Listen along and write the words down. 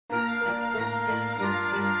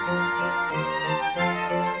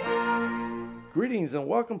Greetings and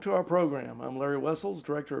welcome to our program. I'm Larry Wessels,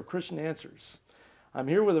 Director of Christian Answers. I'm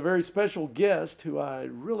here with a very special guest who I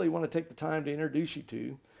really want to take the time to introduce you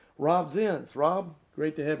to, Rob Zins. Rob,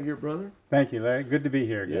 great to have you here, brother. Thank you, Larry. Good to be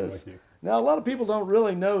here again with you. Now, a lot of people don't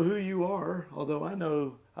really know who you are, although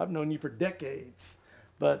I've known you for decades.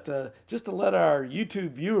 But just to let our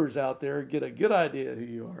YouTube viewers out there get a good idea of who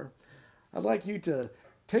you are, I'd like you to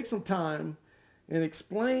take some time and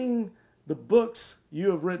explain the books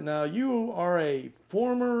you have written. Now, you are a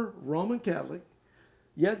former Roman Catholic,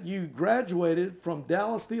 yet you graduated from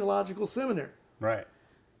Dallas Theological Seminary. Right.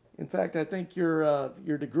 In fact, I think your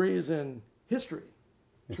degree is in history.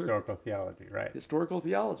 Historical theology, right. Historical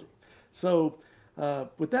theology. So,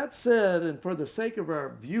 with that said, and for the sake of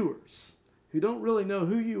our viewers who don't really know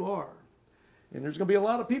who you are, and there's going to be a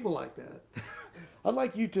lot of people like that, I'd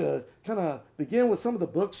like you to kind of begin with some of the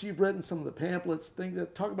books you've written, some of the pamphlets, things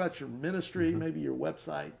that talk about your ministry, maybe your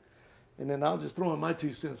website, and then I'll just throw in my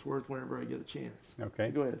 2 cents worth whenever I get a chance. Okay.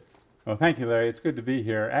 So go ahead. Well, thank you, Larry. It's good to be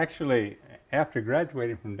here. Actually, after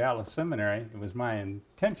graduating from Dallas Seminary, it was my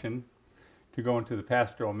intention to go into the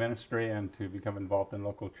pastoral ministry and to become involved in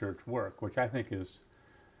local church work, which I think is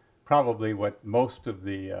probably what most of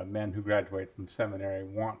the men who graduate from seminary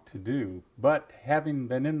want to do. But having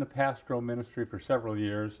been in the pastoral ministry for several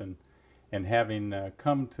years and having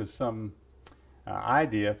come to some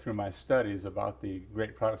idea through my studies about the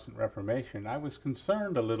Great Protestant Reformation, I was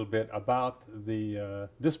concerned a little bit about the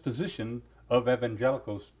disposition of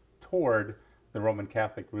evangelicals toward the Roman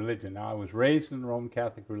Catholic religion. Now, I was raised in the Roman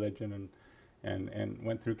Catholic religion and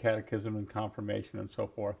went through catechism and confirmation and so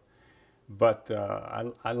forth. But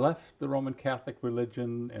I left the Roman Catholic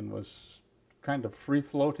religion and was kind of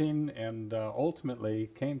free-floating and ultimately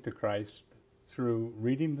came to Christ through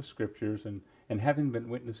reading the scriptures and having been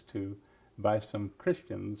witnessed to by some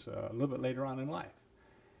Christians a little bit later on in life.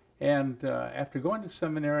 And after going to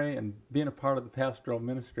seminary and being a part of the pastoral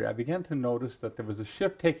ministry, I began to notice that there was a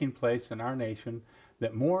shift taking place in our nation,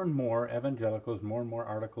 that more and more evangelicals, more and more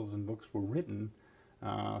articles and books were written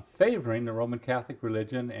favoring the Roman Catholic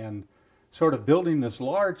religion and sort of building this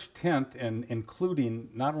large tent and including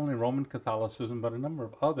not only Roman Catholicism but a number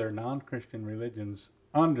of other non-Christian religions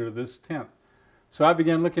under this tent. So I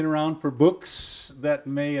began looking around for books that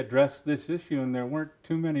may address this issue, and there weren't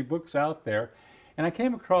too many books out there. And I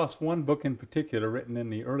came across one book in particular written in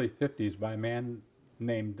the early 50s by a man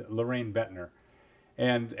named Loraine Bettner.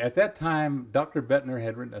 And at that time, Dr. Bettner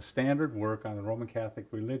had written a standard work on the Roman Catholic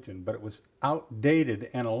religion, but it was outdated.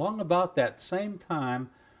 And along about that same time,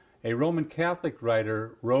 a Roman Catholic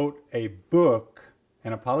writer wrote a book,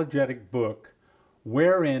 an apologetic book,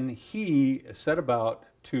 wherein he set about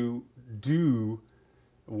to do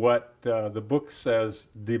what the book says,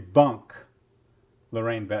 debunk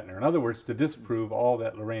Loraine Bettner. In other words, to disprove all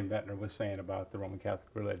that Loraine Bettner was saying about the Roman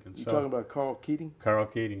Catholic religion. You're talking about Carl Keating? Carl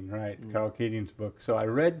Keating, right. Carl Keating's book. So I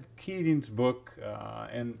read Keating's book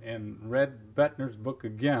and read Bettner's book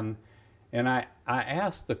again, and I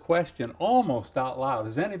asked the question almost out loud,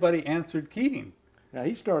 has anybody answered Keating? Now,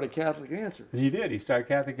 he started Catholic Answers. He did. He started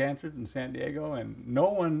Catholic Answers in San Diego, and no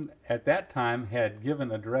one at that time had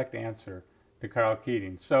given a direct answer to Carl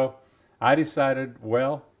Keating. So I decided,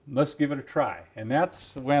 well, let's give it a try. And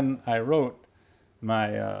that's when I wrote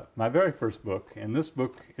my very first book. And this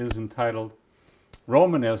book is entitled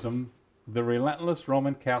Romanism, the Relentless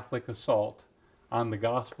Roman Catholic Assault on the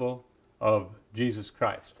Gospel of Jesus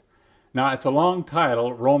Christ. Now, it's a long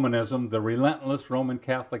title, Romanism, the Relentless Roman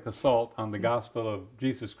Catholic Assault on the Gospel of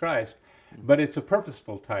Jesus Christ, but it's a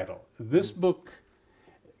purposeful title. This book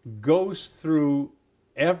goes through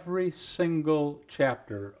every single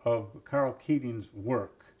chapter of Carl Keating's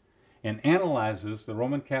work and analyzes the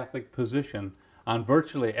Roman Catholic position on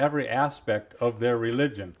virtually every aspect of their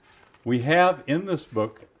religion. We have in this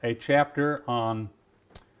book a chapter on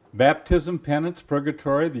baptism, penance,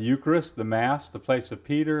 purgatory, the Eucharist, the Mass, the place of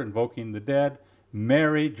Peter, invoking the dead,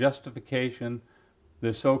 Mary, justification,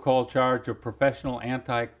 the so-called charge of professional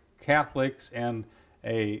anti-Catholics, and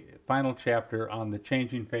a final chapter on the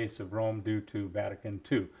changing face of Rome due to Vatican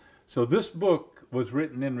II. So this book was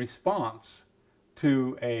written in response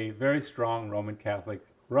to a very strong Roman Catholic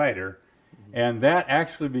writer, and that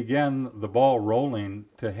actually began the ball rolling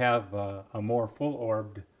to have a more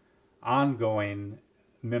full-orbed, ongoing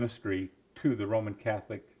ministry to the Roman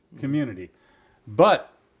Catholic community.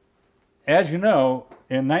 But as you know,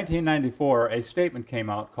 in 1994, a statement came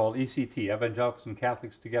out called ECT, Evangelicals and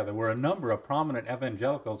Catholics Together, where a number of prominent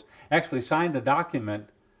evangelicals actually signed a document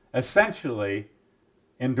essentially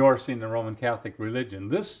endorsing the Roman Catholic religion.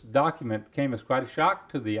 This document came as quite a shock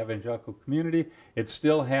to the evangelical community. It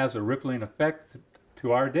still has a rippling effect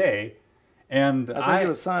to our day, And I think it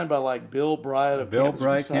was signed by like Bill Bright of Bill Campus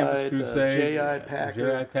Bright, Crusade, Campus Crusade, J.I. Packer.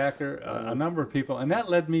 J.I. Packer, a number of people. And that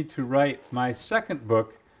led me to write my second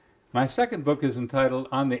book. My second book is entitled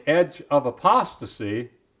On the Edge of Apostasy,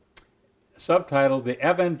 subtitled The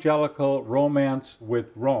Evangelical Romance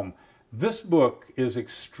with Rome. This book is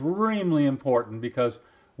extremely important because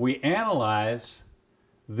we analyze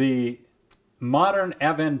the modern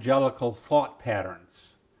evangelical thought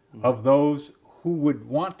patterns of those who would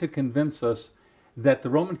want to convince us that the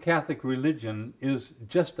Roman Catholic religion is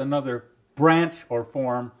just another branch or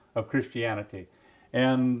form of Christianity.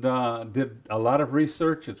 And did a lot of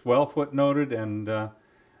research. It's well footnoted, and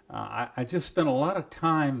I just spent a lot of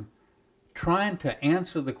time trying to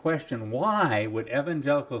answer the question, why would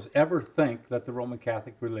evangelicals ever think that the Roman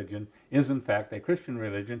Catholic religion is in fact a Christian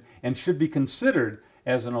religion and should be considered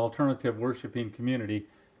as an alternative worshiping community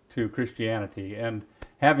to Christianity? And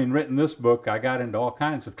having written this book, I got into all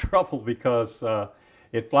kinds of trouble because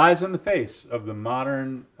it flies in the face of the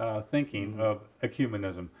modern thinking of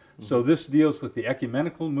ecumenism. So this deals with the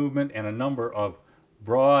ecumenical movement and a number of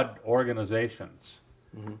broad organizations.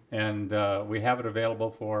 And we have it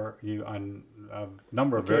available for you on a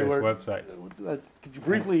number of various websites. Could you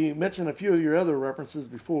briefly mention a few of your other references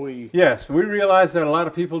before we... Yes, we realize that a lot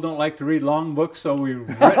of people don't like to read long books, so we've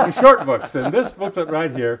written short books. And this booklet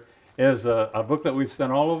right here is a book that we've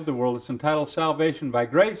sent all over the world. It's entitled Salvation by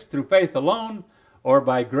Grace Through Faith Alone, or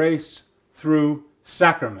By Grace Through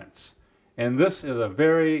Sacraments. And this is a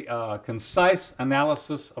very concise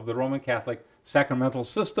analysis of the Roman Catholic sacramental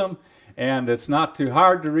system. And it's not too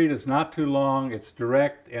hard to read, it's not too long, it's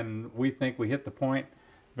direct, and we think we hit the point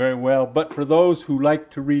very well. But for those who like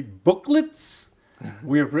to read booklets,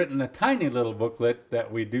 we have written a tiny little booklet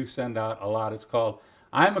that we do send out a lot. It's called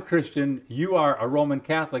I'm a Christian, You Are a Roman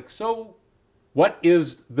Catholic, So What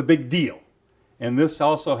Is the Big Deal? And this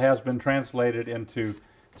also has been translated into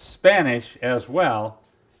Spanish as well.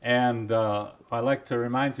 And I'd like to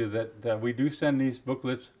remind you that we do send these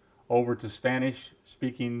booklets over to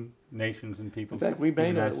Spanish-speaking nations and people. In fact, we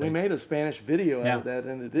made a Spanish video out of that,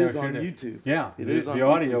 and it is on YouTube. Yeah, the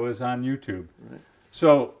audio is on YouTube. Right.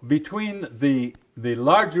 So between the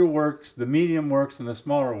larger works, the medium works, and the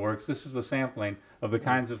smaller works, this is a sampling of the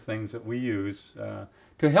kinds of things that we use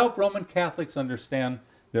to help Roman Catholics understand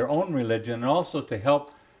their own religion, and also to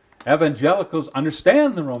help evangelicals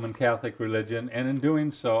understand the Roman Catholic religion. And in doing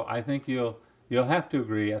so, I think you'll have to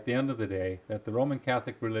agree at the end of the day that the Roman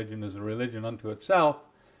Catholic religion is a religion unto itself,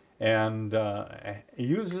 and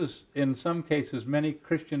uses in some cases many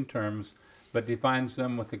Christian terms, but defines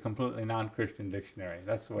them with a completely non-Christian dictionary.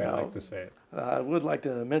 That's the way I like to say it. I would like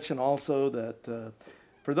to mention also that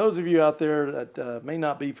for those of you out there that may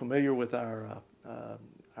not be familiar with our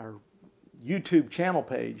YouTube channel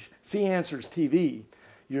page, See Answers TV,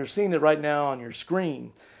 you're seeing it right now on your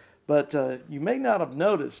screen. But you may not have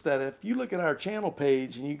noticed that if you look at our channel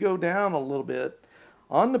page and you go down a little bit,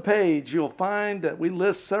 on the page you'll find that we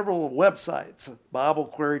list several websites: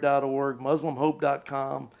 BibleQuery.org,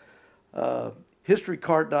 MuslimHope.com,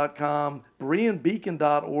 HistoryCart.com,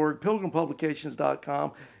 BereanBeacon.org,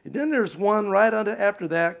 PilgrimPublications.com, and then there's one right after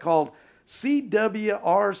that called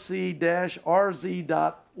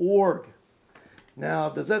CWRC-RZ.org. Now,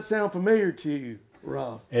 does that sound familiar to you,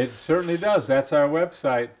 Rob? It certainly does. That's our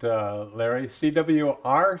website, Larry,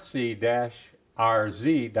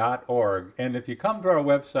 CWRC-RZ.org. And if you come to our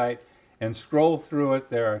website and scroll through it,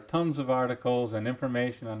 there are tons of articles and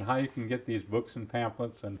information on how you can get these books and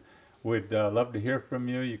pamphlets, and we'd love to hear from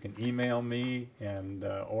you. You can email me and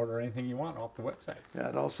order anything you want off the website. Yeah,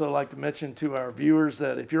 I'd also like to mention to our viewers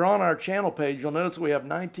that if you're on our channel page, you'll notice we have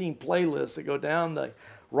 19 playlists that go down the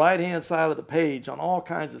right-hand side of the page on all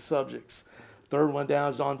kinds of subjects. Third one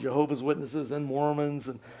down is on Jehovah's Witnesses and Mormons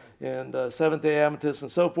and Seventh-day Adventists and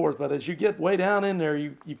so forth. But as you get way down in there,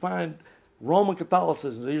 you find Roman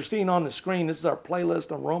Catholicism. You're seeing on the screen, this is our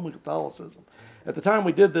playlist on Roman Catholicism. At the time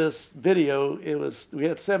we did this video, we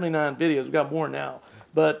had 79 videos. We've got more now,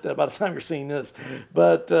 but by the time you're seeing this.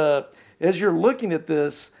 But as you're looking at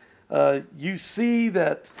this, you see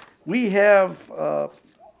that we have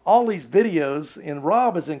all these videos, and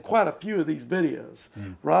Rob is in quite a few of these videos.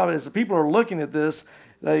 Rob, as the people are looking at this,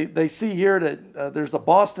 they see here that there's a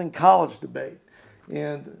Boston College debate.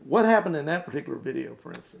 And what happened in that particular video,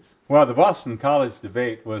 for instance? Well, the Boston College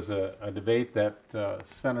debate was a debate that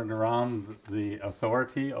centered around the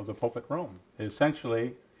authority of the Pope at Rome.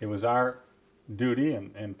 Essentially, it was our duty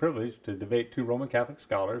and privilege to debate two Roman Catholic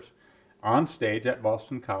scholars on stage at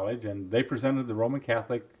Boston College, and they presented the Roman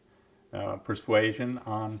Catholic persuasion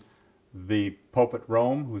on the Pope at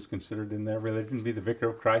Rome, who's considered in their religion to be the vicar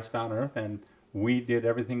of Christ on earth, and we did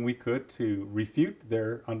everything we could to refute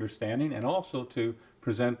their understanding and also to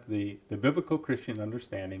present the biblical Christian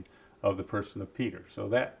understanding of the person of Peter. So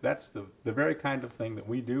that's the very kind of thing that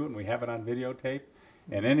we do, and we have it on videotape.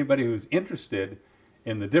 And anybody who's interested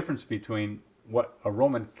in the difference between what a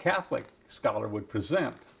Roman Catholic scholar would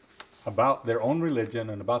present about their own religion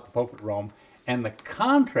and about the Pope at Rome, and the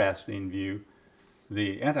contrasting view,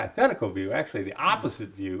 the antithetical view, actually the opposite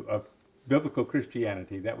view of biblical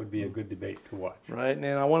Christianity, that would be a good debate to watch. Right, and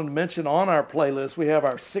I wanted to mention on our playlist, we have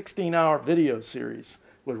our 16-hour video series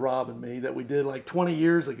with Rob and me that we did like 20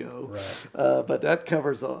 years ago. Right. But that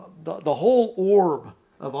covers the whole orb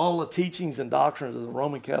of all the teachings and doctrines of the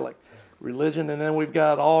Roman Catholic religion. And then we've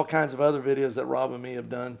got all kinds of other videos that Rob and me have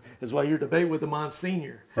done as well. Your debate with the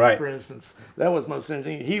Monsignor, right, for instance, that was most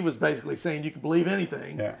interesting. He was basically saying you can believe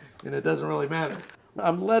anything, yeah, and it doesn't really matter.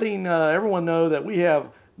 I'm letting everyone know that we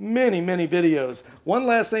have many, many videos. One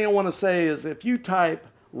last thing I want to say is if you type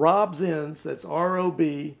Rob Zins, that's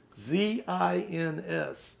ROBZINS,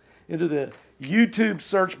 into the YouTube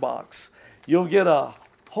search box, you'll get a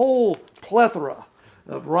whole plethora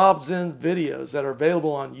of Rob Zins videos that are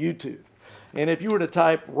available on YouTube. And if you were to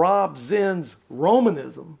type Rob Zins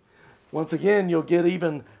Romanism, once again, you'll get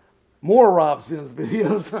even more Rob Zins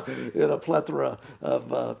videos in a plethora of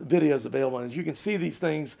videos available. And as you can see these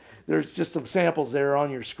things, there's just some samples there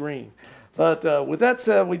on your screen. But with that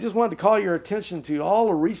said, we just wanted to call your attention to all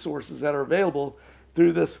the resources that are available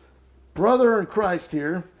through this brother in Christ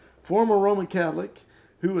here, former Roman Catholic,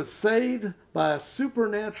 who was saved by a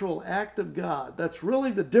supernatural act of God. That's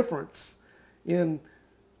really the difference in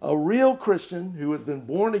a real Christian who has been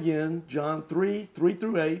born again, John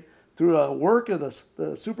 3:3-8, through a work of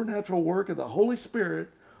the supernatural work of the Holy Spirit,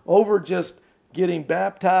 over just getting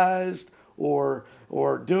baptized or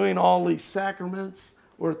doing all these sacraments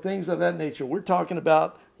or things of that nature. We're talking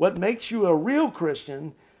about what makes you a real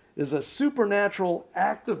Christian is a supernatural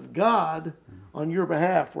act of God on your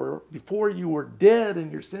behalf, where before you were dead in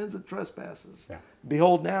your sins and trespasses. Yeah.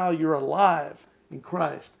 Behold, now you're alive in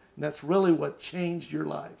Christ. And that's really what changed your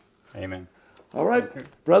life. Amen. All right,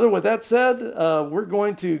 brother, with that said, we're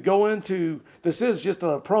going to go into, this is just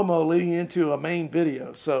a promo leading into a main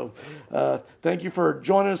video. So thank you for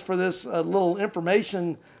joining us for this little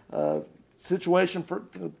information situation for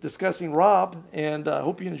discussing Rob, and I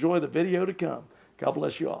hope you enjoy the video to come. God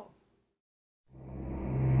bless you all.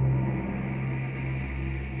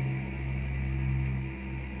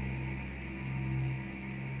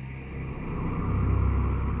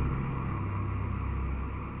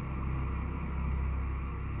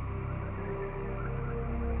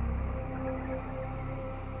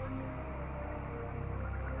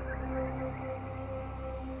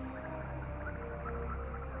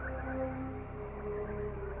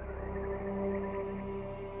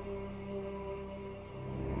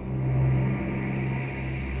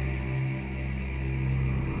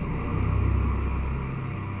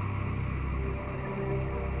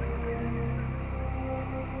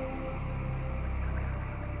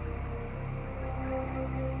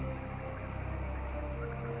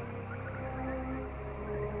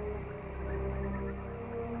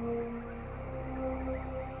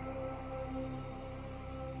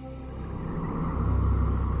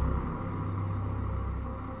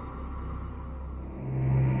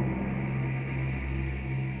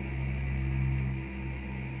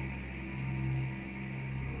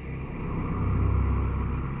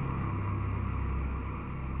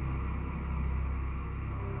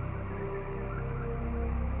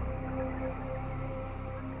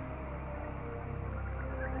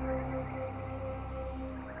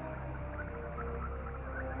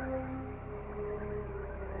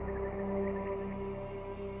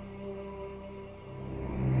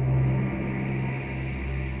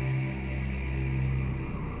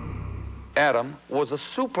 Adam was a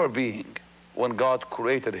super being when God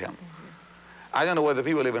created him. I don't know whether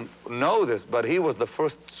people even know this, but he was the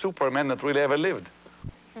first superman that really ever lived.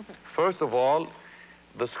 First of all,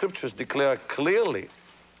 the scriptures declare clearly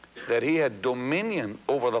that he had dominion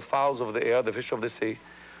over the fowls of the air, the fish of the sea,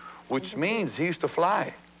 which means he used to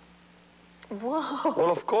fly. Whoa. Well,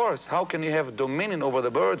 of course, how can you have dominion over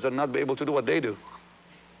the birds and not be able to do what they do?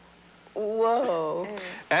 Whoa.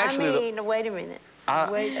 Actually, wait a minute.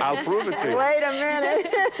 I'll prove it to you. Wait a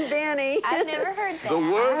minute, Danny. I've never heard that. The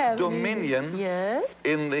word dominion Yes.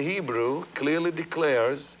 in the Hebrew clearly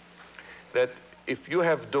declares that if you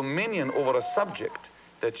have dominion over a subject,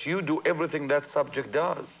 that you do everything that subject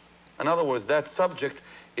does. In other words, that subject,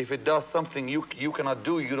 if it does something you cannot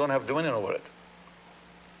do, you don't have dominion over it.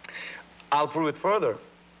 I'll prove it further.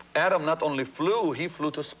 Adam not only flew, he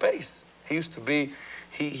flew to space. He used to be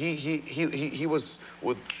he was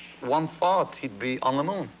with one thought, he'd be on the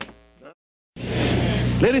moon.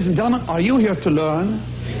 Ladies and gentlemen, are you here to learn?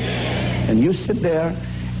 And you sit there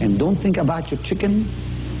and don't think about your chicken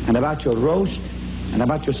and about your roast and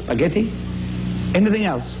about your spaghetti, anything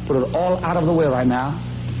else, put it all out of the way right now.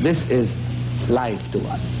 This is life to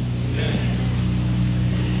us.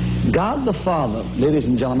 God the Father, ladies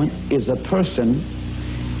and gentlemen, is a person,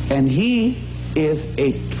 and he is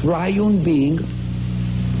a triune being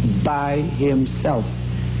by himself,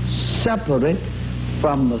 separate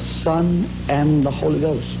from the Son and the Holy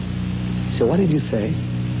Ghost. So what did you say?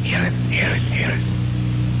 Hear it, hear it, hear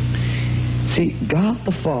it. See, God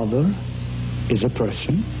the Father is a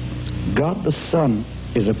person. God the Son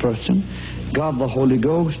is a person. God the Holy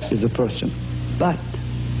Ghost is a person. But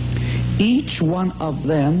each one of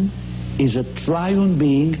them is a triune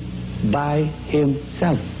being by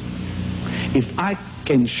himself. If I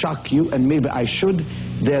can shock you, and maybe I should,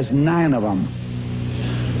 there's 9 of them.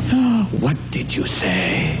 What did you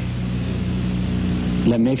say?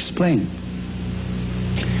 Let me explain.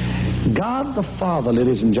 God the Father,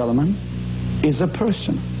 ladies and gentlemen, is a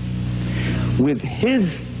person with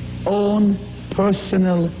his own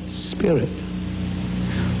personal spirit,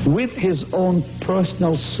 with his own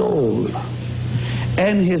personal soul,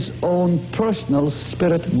 and his own personal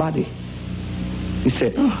spirit body. You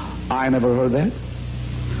say, oh, I never heard that.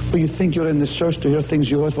 Well, you think you're in this church to hear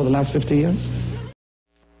things you heard for the last 50 years?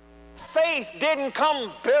 Faith didn't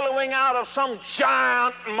come billowing out of some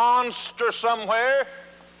giant monster somewhere.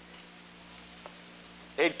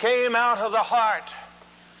 It came out of the heart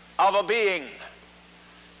of a being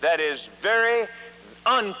that is very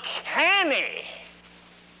uncanny,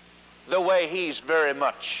 the way he's very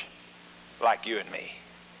much like you and me.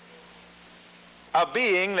 A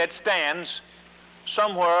being that stands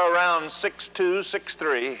somewhere around 6'2",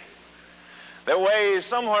 6'3", that weighs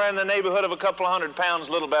somewhere in the neighborhood of a couple of 100 pounds,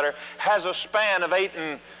 a little better, has a span of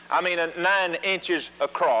 9 inches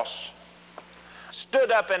across,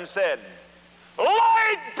 stood up and said,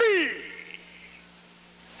 "Light be!"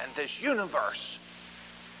 And this universe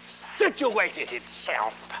situated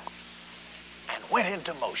itself and went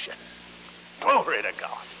into motion. Glory to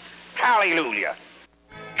God. Hallelujah.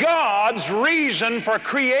 God's reason for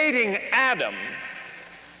creating Adam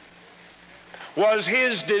was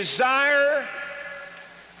his desire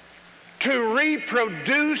to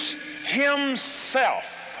reproduce himself.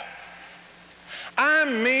 I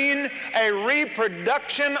mean a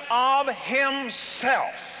reproduction of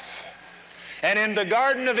himself. And in the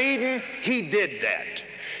Garden of Eden, he did that.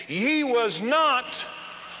 He was not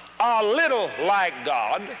a little like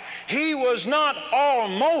God. He was not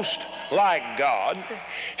almost like God.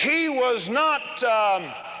 He was not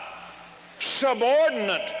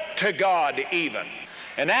subordinate to God even.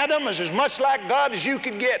 And Adam is as much like God as you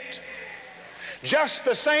could get. Just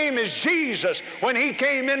the same as Jesus, when he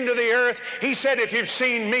came into the earth, he said, "If you've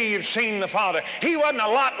seen me, you've seen the Father." He wasn't a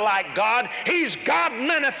lot like God. He's God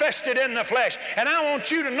manifested in the flesh. And I want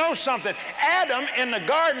you to know something. Adam in the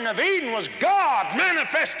Garden of Eden was God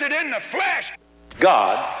manifested in the flesh.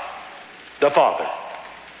 God, the Father,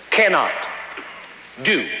 cannot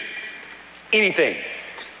do anything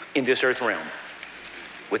in this earth realm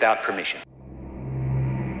without permission.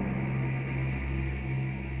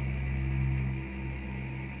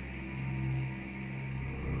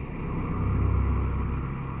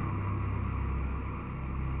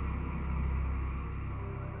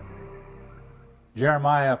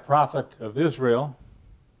 Jeremiah, prophet of Israel,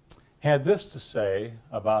 had this to say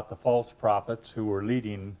about the false prophets who were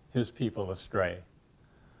leading his people astray.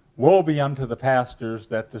 "Woe be unto the pastors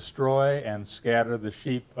that destroy and scatter the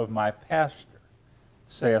sheep of my pasture,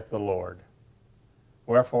 saith the Lord.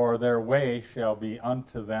 Wherefore their way shall be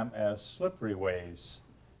unto them as slippery ways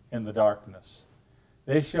in the darkness.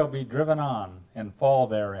 They shall be driven on and fall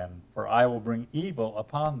therein, for I will bring evil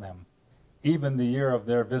upon them, even the year of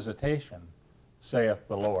their visitation, saith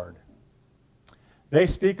the Lord. They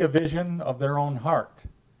speak a vision of their own heart,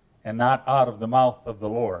 and not out of the mouth of the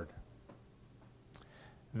Lord.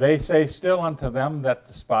 They say still unto them that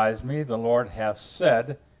despise me, the Lord hath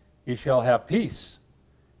said, Ye shall have peace.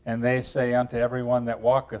 And they say unto every one that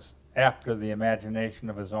walketh after the imagination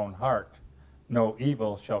of his own heart, No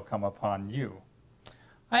evil shall come upon you.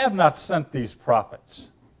 I have not sent these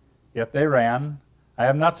prophets, yet they ran. I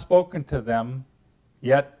have not spoken to them,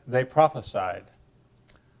 yet they prophesied.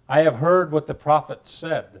 I have heard what the prophets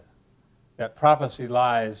said, that prophecy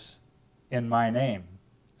lies in my name,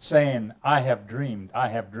 saying, I have dreamed, I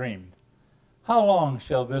have dreamed. How long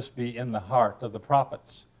shall this be in the heart of the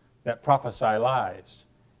prophets that prophesy lies?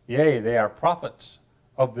 Yea, they are prophets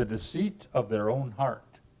of the deceit of their own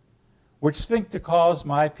heart, which think to cause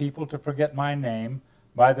my people to forget my name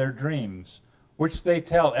by their dreams, which they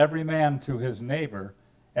tell every man to his neighbor,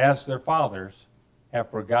 as their fathers have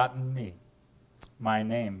forgotten me, my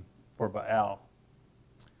name for Baal.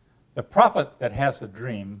 The prophet that has a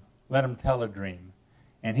dream, let him tell a dream,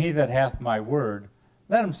 and he that hath my word,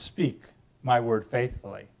 let him speak my word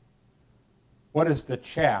faithfully. What is the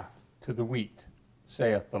chaff to the wheat,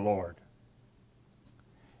 saith the Lord?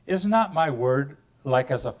 Is not my word like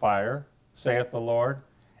as a fire, saith the Lord,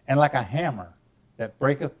 and like a hammer that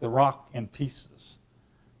breaketh the rock in pieces?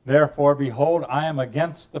 Therefore, behold, I am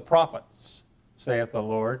against the prophets, saith the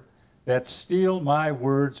Lord, that steal my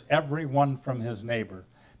words every one from his neighbor.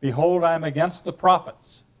 Behold, I am against the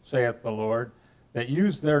prophets, saith the Lord, that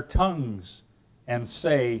use their tongues and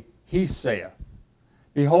say, he saith.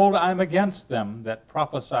 Behold, I am against them that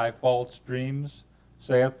prophesy false dreams,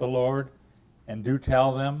 saith the Lord, and do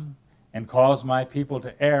tell them, and cause my people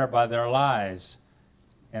to err by their lies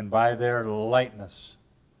and by their lightness.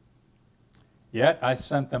 Yet I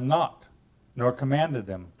sent them not, nor commanded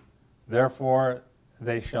them. Therefore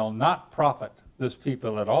they shall not profit this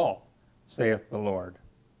people at all, saith the Lord.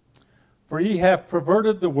 For ye have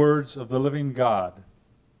perverted the words of the living God,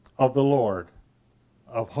 of the Lord,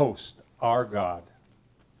 of hosts, our God.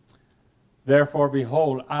 Therefore,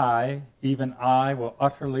 behold, I, even I, will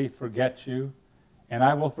utterly forget you, and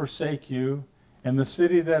I will forsake you in the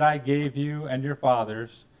city that I gave you and your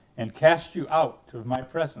fathers, and cast you out of my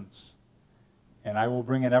presence. And I will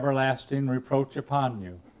bring an everlasting reproach upon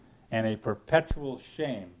you, and a perpetual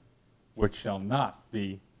shame which shall not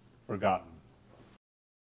be forgotten.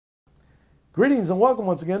 Greetings and welcome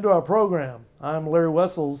once again to our program. I'm Larry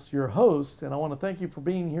Wessels, your host, and I want to thank you for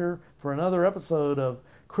being here for another episode of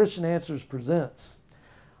Christian Answers Presents.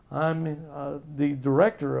 I'm the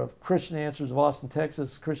director of Christian Answers of Austin,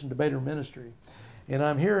 Texas, Christian Debater Ministry. And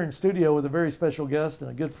I'm here in studio with a very special guest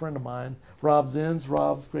and a good friend of mine, Rob Zins.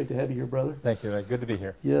 Rob, great to have you here, brother. Thank you. Good to be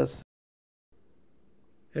here. Yes.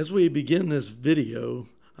 As we begin this video,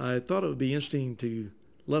 I thought it would be interesting to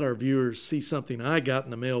let our viewers see something I got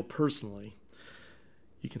in the mail personally.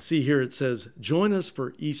 You can see here it says, join us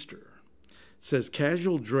for Easter. It says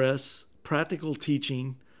casual dress, practical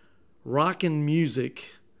teaching, rockin'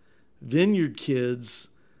 music, vineyard kids,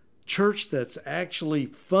 church that's actually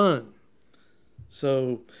fun.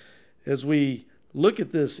 So as we look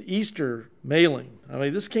at this Easter mailing, I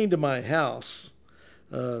mean, this came to my house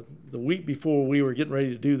the week before we were getting ready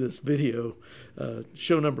to do this video,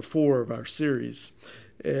 show number 4 of our series.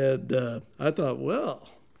 And I thought, well,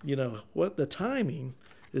 you know what, the timing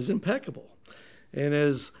is impeccable. And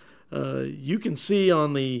as you can see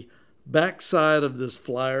on the back side of this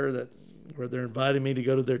flyer that where they're inviting me to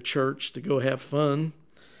go to their church to go have fun,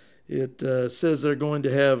 it says they're going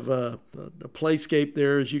to have a playscape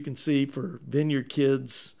there, as you can see, for vineyard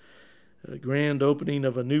kids, a grand opening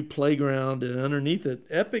of a new playground, and underneath it,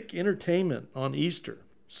 epic entertainment on Easter,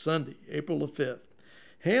 Sunday, April the 5th.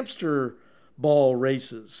 Hamster ball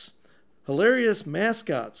races, hilarious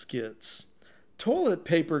mascot skits, toilet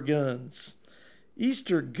paper guns,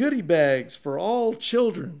 Easter goodie bags for all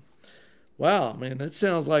children. Wow, man, that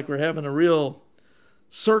sounds like we're having a real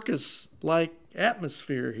circus-like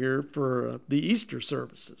atmosphere here for the Easter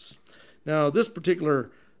services. Now, this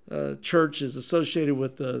particular church is associated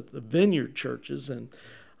with the vineyard churches, and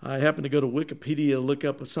I happened to go to Wikipedia to look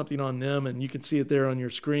up something on them, and you can see it there on your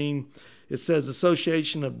screen. It says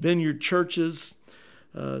Association of Vineyard Churches.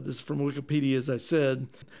 This is from Wikipedia, as I said.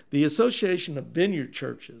 The Association of Vineyard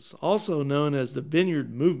Churches, also known as the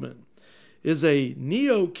Vineyard Movement, is a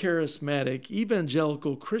neo-charismatic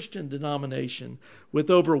evangelical Christian denomination with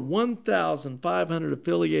over 1,500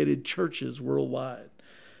 affiliated churches worldwide.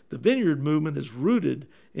 The Vineyard Movement is rooted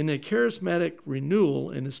in a charismatic renewal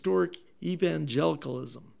and historic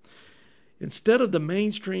evangelicalism. Instead of the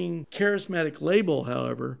mainstream charismatic label,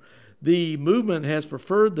 however, the movement has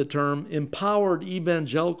preferred the term empowered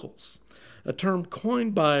evangelicals, a term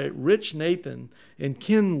coined by Rich Nathan and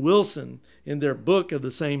Ken Wilson in their book of the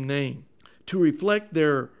same name, to reflect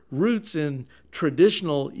their roots in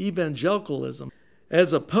traditional evangelicalism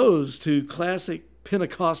as opposed to classic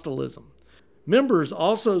Pentecostalism. Members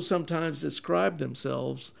also sometimes describe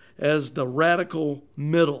themselves as the radical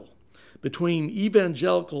middle between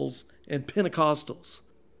evangelicals and Pentecostals,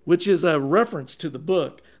 which is a reference to the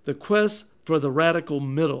book, The Quest for the Radical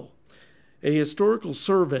Middle, a historical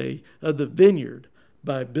survey of the vineyard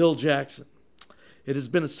by Bill Jackson. It has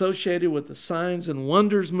been associated with the Signs and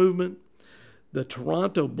Wonders movement, the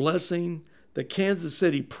Toronto Blessing, the Kansas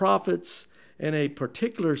City Prophets, and a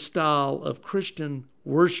particular style of Christian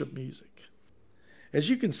worship music. as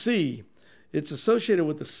you can see, it's associated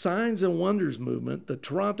with the Signs and Wonders movement, the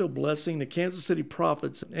Toronto Blessing, the Kansas City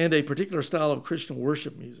Prophets, and a particular style of Christian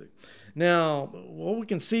worship music. Now, what we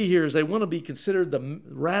can see here is they want to be considered the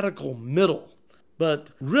radical middle, but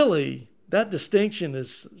really that distinction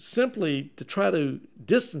is simply to try to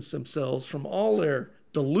distance themselves from all their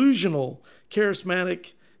delusional,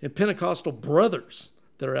 charismatic, and Pentecostal brothers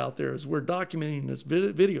that are out there as we're documenting this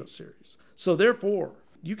video series. So therefore,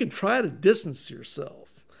 you can try to distance yourself,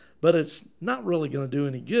 but it's not really going to do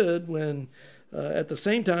any good when at the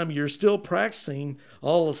same time you're still practicing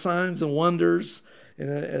all the signs and wonders. And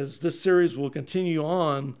as this series will continue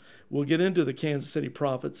on, we'll get into the Kansas City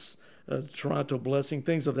Prophets, Toronto Blessing,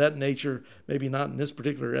 things of that nature, maybe not in this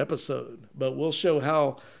particular episode, but we'll show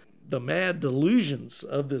how the mad delusions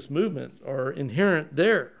of this movement are inherent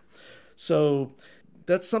there. So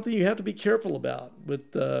that's something you have to be careful about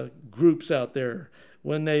with groups out there.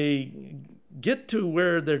 When they get to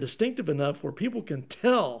where they're distinctive enough where people can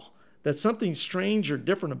tell that something's strange or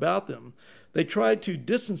different about them, they try to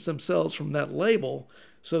distance themselves from that label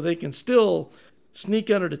so they can still sneak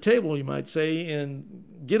under the table, you might say, and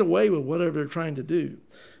get away with whatever they're trying to do.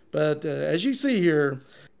 But as you see here,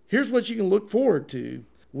 here's what you can look forward to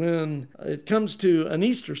when it comes to an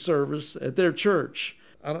Easter service at their church.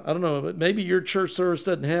 I don't know, but maybe your church service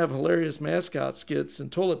doesn't have hilarious mascot skits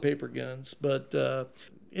and toilet paper guns. But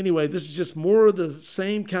anyway, this is just more of the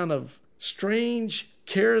same kind of strange,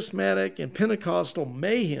 charismatic, and Pentecostal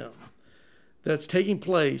mayhem that's taking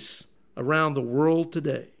place around the world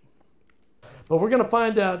today. But we're going to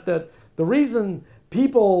find out that the reason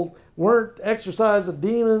people weren't exorcised of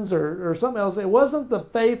demons or something else, it wasn't the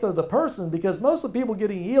faith of the person, because most of the people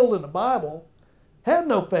getting healed in the Bible had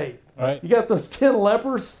no faith. Right. You got those 10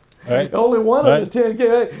 lepers. Right. Only one Right. of the 10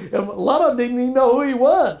 came. A lot of them didn't even know who he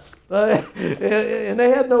was. And they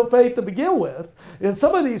had no faith to begin with. And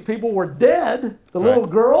some of these people were dead. The little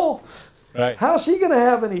girl, Right. how's she going to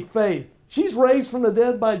have any faith? She's raised from the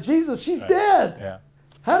dead by Jesus. She's dead. Yeah.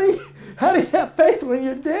 How do you have faith when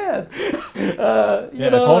you're dead? If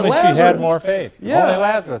only Lazarus, she had more faith. Yeah, Only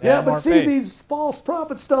Lazarus yeah, had but more see, faith. these false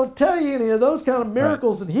prophets don't tell you any of those kind of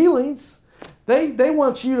miracles and healings. They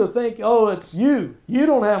want you to think, oh, it's you. You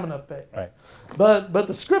don't have enough faith. Right. But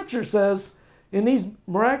the Scripture says, in these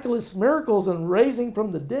miraculous miracles and raising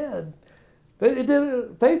from the dead,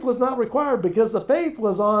 faith was not required, because the faith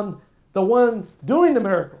was on the one doing the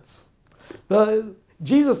miracles.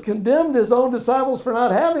 Jesus condemned his own disciples for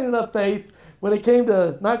not having enough faith when it came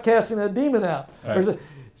to not casting that demon out. Right.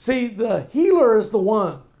 See, the healer is the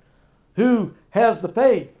one who has the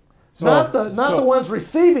faith, not the ones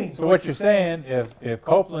receiving. So what you're saying, if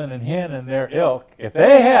Copeland and Hinn and their ilk, if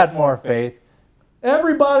they had more faith,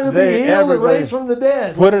 everybody would be healed and raised from the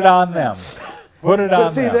dead. Put it on them. Put it on But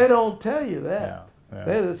see, them. they don't tell you that.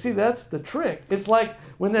 Yeah. See, that's the trick. It's like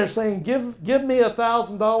when they're saying, give me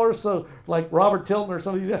 $1,000, so like Robert Tilton or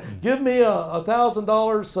some of these guys, give me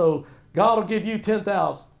 $1,000 so God will give you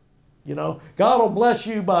 10,000. You know, God will bless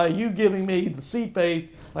you by you giving me the seed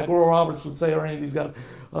faith, like Oral Roberts would say, or any of these guys.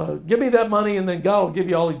 Give me that money and then God will give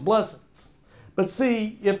you all these blessings. But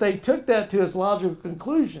see, if they took that to its logical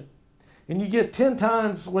conclusion and you get 10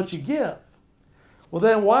 times what you give, well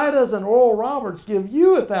then why doesn't Oral Roberts give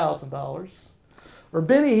you $1,000? Or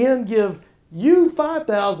Benny Hinn give you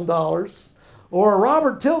 $5,000, or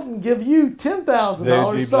Robert Tilton give you $10,000.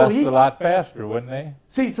 They'd be blessed a lot faster, wouldn't they?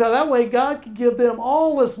 See, so that way God could give them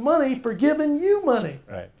all this money for giving you money.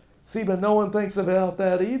 Right. See, but no one thinks about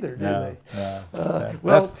that either, do they? No.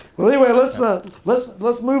 Well, anyway,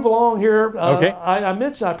 let's move along here. Okay.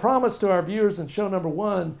 I promised to our viewers in show number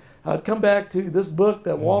 1, I'd come back to this book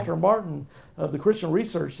that Walter Martin of the Christian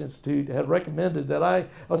Research Institute had recommended. That I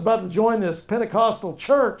was about to join this Pentecostal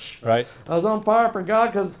church. Right. I was on fire for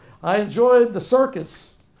God because I enjoyed the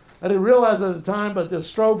circus. I didn't realize at the time, but the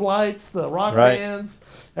strobe lights, the rock bands,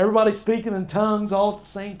 everybody speaking in tongues all at the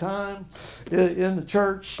same time in the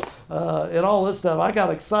church, and all this stuff. I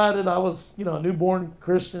got excited. I was, a newborn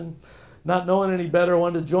Christian, not knowing any better. I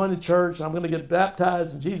wanted to join the church. I'm going to get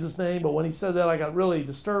baptized in Jesus' name. But when he said that, I got really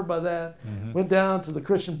disturbed by that. Mm-hmm. Went down to the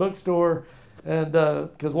Christian bookstore, and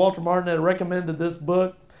because Walter Martin had recommended this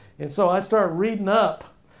book, and so I started reading up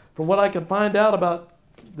from what I could find out about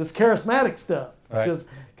this charismatic stuff.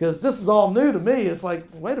 Because this is all new to me. It's like,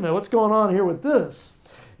 wait a minute, what's going on here with this?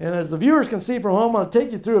 And as the viewers can see from home, I'll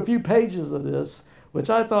take you through a few pages of this, which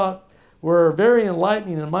I thought were very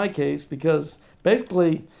enlightening in my case, because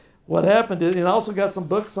basically what happened is, and I also got some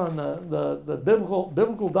books on the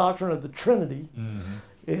biblical doctrine of the Trinity. Mm-hmm.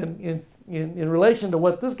 And in relation to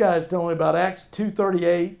what this guy is telling me about Acts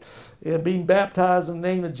 2:38 and being baptized in the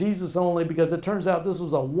name of Jesus only, because it turns out this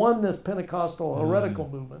was a oneness Pentecostal heretical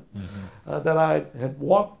movement that I had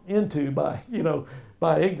walked into by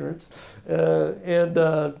ignorance,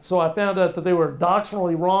 so I found out that they were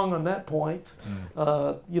doctrinally wrong on that point.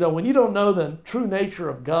 When you don't know the true nature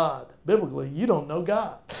of God biblically, you don't know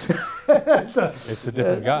God. It's a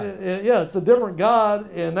different God. Yeah, it's a different God,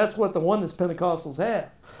 and that's what the oneness Pentecostals have.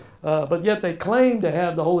 But yet they claim to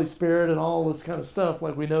have the Holy Spirit and all this kind of stuff,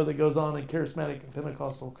 like we know that goes on in charismatic and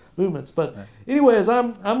Pentecostal movements. But anyways,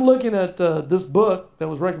 I'm looking at this book that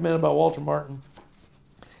was recommended by Walter Martin,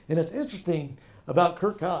 and it's interesting about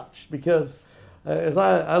Kurt Koch, because as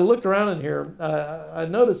I looked around in here, I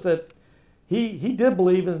noticed that he did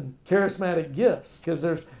believe in charismatic gifts, because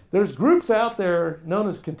there's groups out there known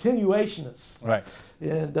as continuationists, Right.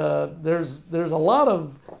 and there's a lot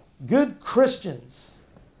of good Christians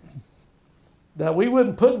that we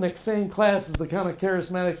wouldn't put in the same class as the kind of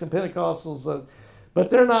charismatics and Pentecostals, but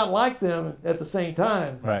they're not like them at the same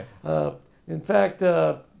time. Right. In fact,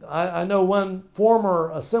 I know one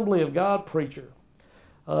former Assembly of God preacher,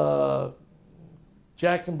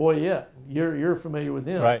 Jackson Boyette. You're familiar with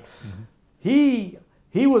him, Right. He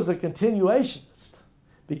was a continuationist,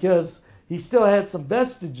 because he still had some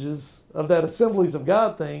vestiges of that Assemblies of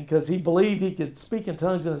God thing, because he believed he could speak in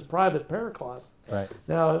tongues in his private prayer closet. Right.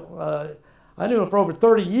 Now, I knew him for over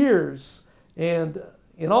 30 years, and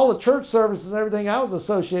in all the church services and everything I was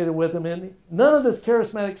associated with him in, none of this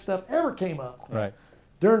charismatic stuff ever came up Right.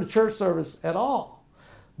 during the church service at all.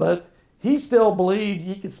 But he still believed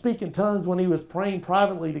he could speak in tongues when he was praying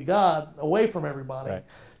privately to God, away from everybody. Right.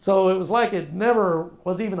 So it was like it never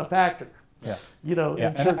was even a factor. Yeah. In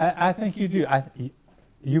Yeah. church. And I think you do.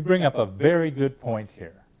 You bring up a very good point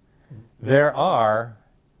here. There are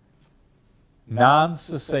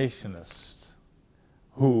non-cessationists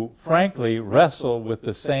who, frankly, wrestle with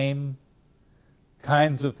the same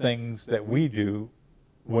kinds of things that we do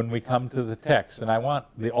when we come to the text. And I want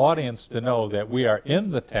the audience to know that we are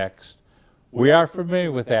in the text. We are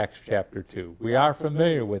familiar with Acts chapter 2. We are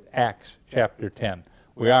familiar with Acts chapter 10.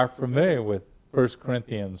 We are familiar with 1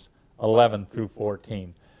 Corinthians 11 through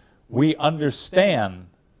 14. We understand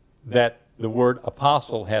that the word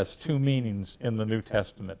apostle has two meanings in the New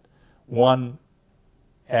Testament. One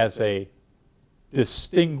as a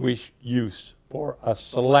distinguished use for a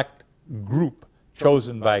select group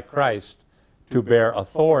chosen by Christ to bear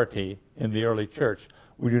authority in the early church.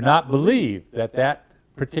 We do not believe that that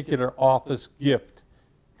particular office gift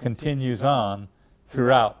continues on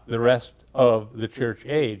throughout the rest of the church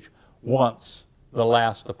age once the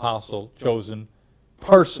last apostle chosen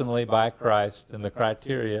personally by Christ, and the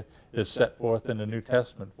criteria is set forth in the New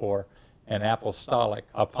Testament for an apostolic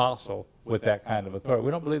apostle with that kind of authority.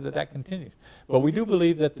 We don't believe that that continues. But we do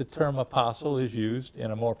believe that the term apostle is used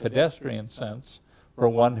in a more pedestrian sense for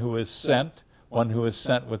one who is sent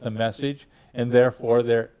with a message, and therefore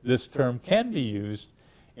this term can be used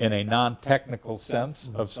in a non-technical sense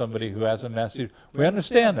of somebody who has a message. We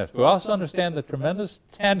understand this. We also understand the tremendous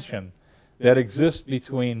tension that exists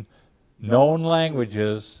between known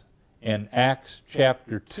languages in Acts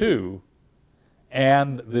chapter 2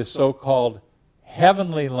 and the so-called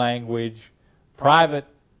heavenly language, private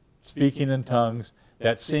speaking in tongues,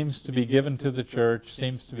 that seems to be given to the church,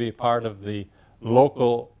 seems to be a part of the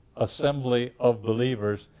local assembly of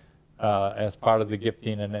believers as part of the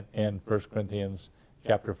gifting in 1 Corinthians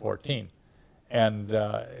chapter 14. And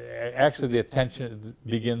actually the attention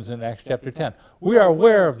begins in Acts chapter 10. We are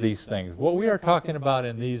aware of these things. What we are talking about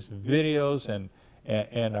in these videos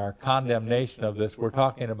and our condemnation of this, we're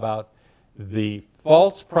talking about the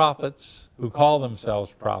false prophets who call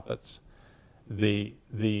themselves prophets, the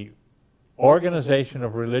organization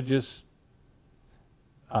of religious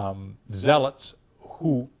zealots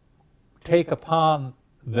who take upon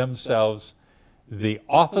themselves the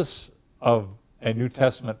office of a New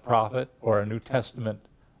Testament prophet or a New Testament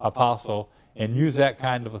apostle and use that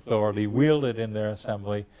kind of authority, wield it in their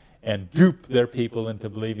assembly, and dupe their people into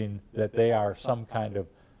believing that they are some kind of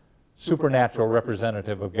supernatural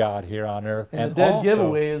representative of God here on earth. And the dead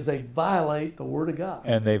giveaway is they violate the Word of God.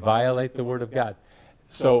 And they violate the Word of God.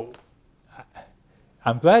 So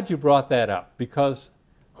I'm glad you brought that up, because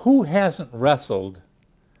who hasn't wrestled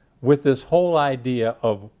with this whole idea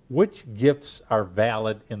of which gifts are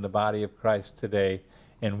valid in the body of Christ today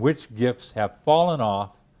and which gifts have fallen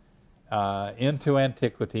off into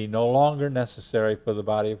antiquity, no longer necessary for the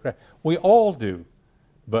body of Christ? We all do,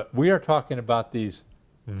 but we are talking about these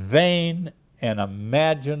vain and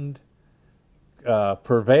imagined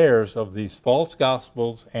purveyors of these false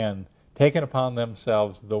gospels and taken upon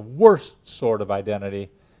themselves the worst sort of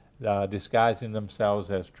identity, disguising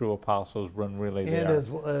themselves as true apostles when really they And are.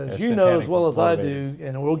 as you know as well as I motivated. do,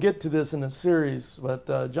 and we'll get to this in the series,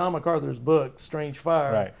 but John MacArthur's book, Strange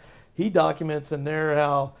Fire, Right. he documents in there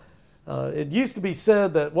how it used to be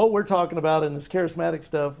said that what we're talking about in this charismatic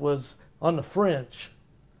stuff was on the fringe.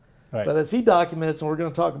 Right. But as he documents, and we're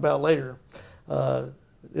going to talk about later,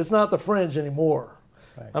 it's not the fringe anymore.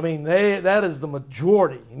 Right. I mean, that is the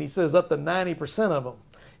majority. And he says up to 90% of them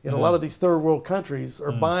in a lot of these third world countries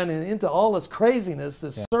are buying into all this craziness,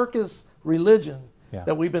 this circus religion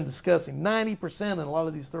that we've been discussing. 90% in a lot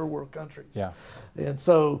of these third world countries. Yeah. And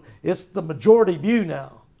so it's the majority view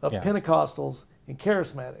now of Yeah. Pentecostals and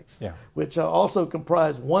Charismatics, Yeah. which also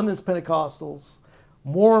comprise Oneness Pentecostals,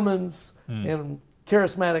 Mormons, and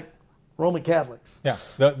Charismatic Roman Catholics. Yeah,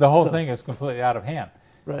 the whole thing is completely out of hand.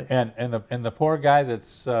 Right. And the poor guy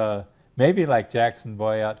that's maybe like Jackson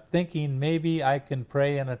Boyott, thinking maybe I can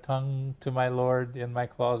pray in a tongue to my Lord in my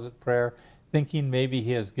closet prayer, thinking maybe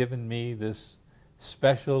He has given me this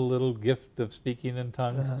special little gift of speaking in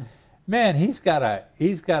tongues. Man, he's got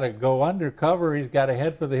to go undercover. He's got to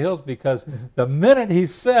head for the hills, because the minute he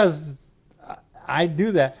says, "I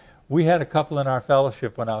do that," we had a couple in our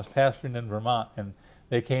fellowship when I was pastoring in Vermont, and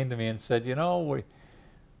they came to me and said, "You know,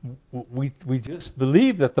 we just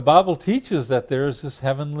believe that the Bible teaches that there is this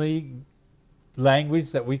heavenly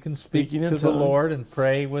language that we can speak Speaking in to the tongues. Lord and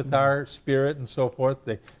pray with our spirit and so forth."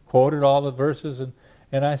 They quoted all the verses,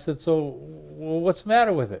 and I said, "So, well, what's the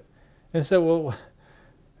matter with it?" And they said, "Well,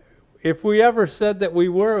 if we ever said that we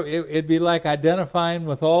were, it'd be like identifying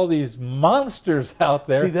with all these monsters out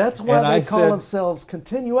there." See, that's why And they I call said, themselves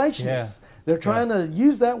continuationists. Yeah. They're trying to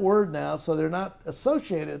use that word now so they're not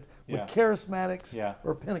associated with Yeah. Charismatics Yeah.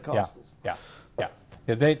 or Pentecostals. Yeah.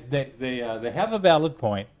 They have a valid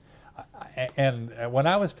point. And when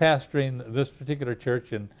I was pastoring this particular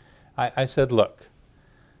church, and I said, "Look,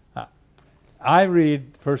 I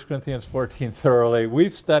read 1 Corinthians 14 thoroughly.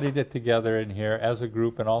 We've studied it together in here as a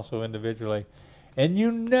group and also individually. And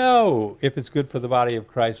you know, if it's good for the body of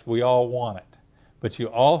Christ, we all want it. But you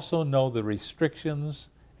also know the restrictions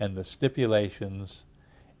and the stipulations,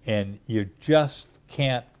 and you just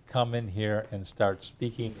can't come in here and start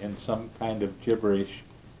speaking in some kind of gibberish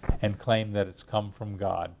and claim that it's come from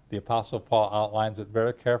God." The Apostle Paul outlines it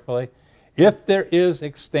very carefully. If there is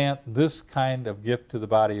extant this kind of gift to the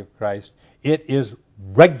body of Christ, it is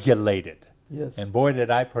regulated. Yes. And boy, did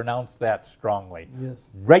I pronounce that strongly. Yes.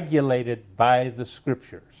 Regulated by the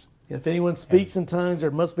Scriptures. If anyone speaks in tongues, there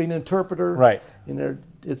must be an interpreter. Right. And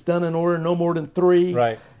it's done in order, no more than 3.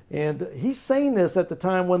 Right. And he's saying this at the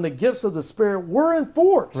time when the gifts of the Spirit were in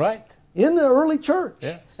force. Right. In the early church.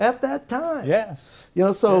 Yes. At that time. Yes. You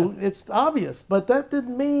know, so it's obvious. But that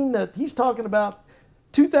didn't mean that he's talking about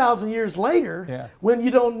 2,000 years later when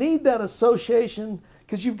you don't need that association,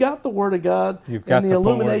 because you've got the Word of God and the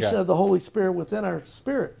illumination of the Holy Spirit within our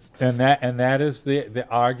spirits. And that is the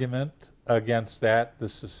argument against that. The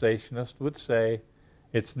cessationist would say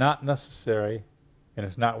it's not necessary and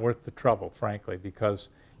it's not worth the trouble, frankly, because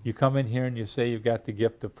you come in here and you say you've got the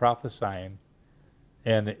gift of prophesying,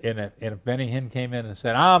 and if Benny Hinn came in and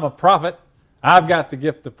said, "I'm a prophet, I've got the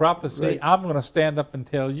gift of prophecy, I'm going to stand up and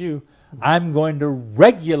tell you, I'm going to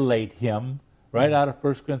regulate him," right out of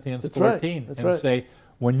 1 Corinthians 14, and say,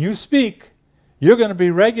 when you speak, you're going to be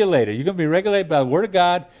regulated. You're going to be regulated by the Word of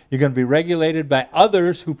God. You're going to be regulated by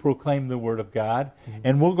others who proclaim the Word of God.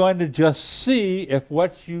 And we're going to just see if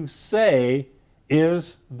what you say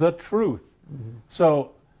is the truth.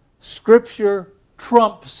 So Scripture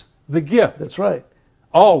trumps the gift. That's right.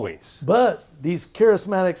 Always. But these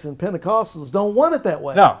Charismatics and Pentecostals don't want it that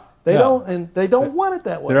way. No. They don't, and they don't want it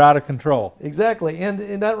that way. They're out of control. Exactly, and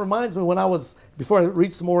that reminds me, when I was, before I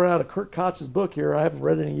read some more out of Kurt Koch's book here, I haven't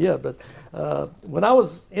read any yet, but when I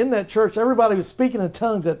was in that church, everybody was speaking in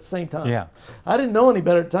tongues at the same time. Yeah. I didn't know any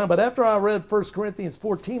better at the time, but after I read 1 Corinthians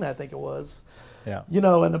 14, I think it was, you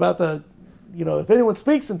know, and about the, you know, if anyone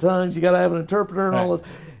speaks in tongues, you got to have an interpreter and all this,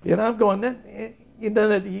 and I'm going, and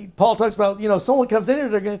then Paul talks about, you know, someone comes in here,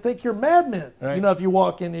 they're going to think you're madmen, you know, if you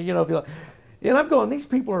walk in, you know, if you're like, and I'm going, these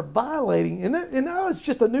people are violating. And I was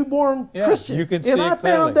just a newborn Christian. You can see and I it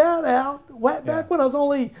clearly. found that out back when I was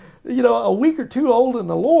only, you know, a week or two old in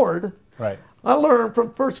the Lord. Right. I learned from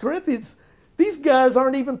 1 Corinthians, these guys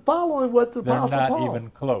aren't even following what the Apostle Paul. They're not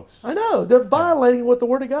even close. I know. They're violating what the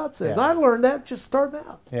Word of God says. Yeah. I learned that just starting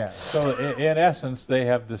out. Yeah. So in essence, they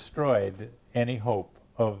have destroyed any hope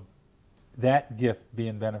of that gift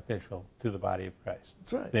being beneficial to the body of Christ.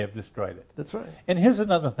 That's right. They have destroyed it. That's right. And here's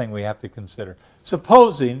another thing we have to consider.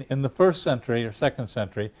 Supposing in the 1st century or 2nd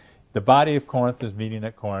century, the body of Corinth is meeting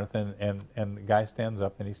at Corinth, and the guy stands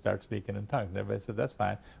up and he starts speaking in tongues. And everybody said, that's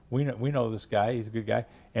fine. We know this guy. He's a good guy.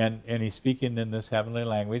 And he's speaking in this heavenly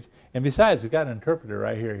language. And besides, we've got an interpreter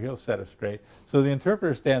right here. He'll set us straight. So the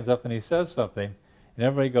interpreter stands up and he says something, and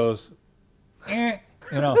everybody goes, you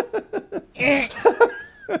know,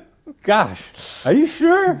 gosh, are you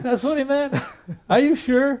sure that's what he meant? Are you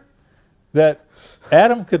sure that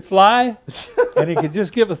Adam could fly and he could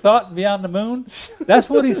just give a thought and be on the moon? That's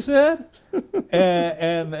what he said?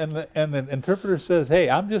 And the interpreter says, hey,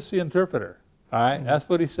 I'm just the interpreter. All right, that's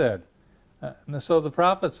what he said. And so the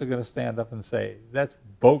prophets are going to stand up and say, that's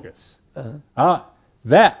bogus.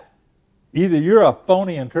 That, either you're a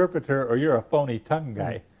phony interpreter or you're a phony tongue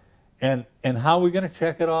guy. And how are we going to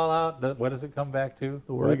check it all out? What does it come back to?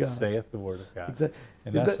 The Word of God. Saith the Word of God. Exactly.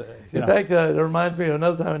 And that's, in fact, it reminds me of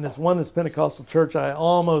another time in this Oneness Pentecostal church I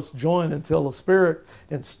almost joined until the Spirit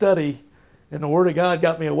and study and the Word of God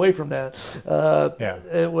got me away from that.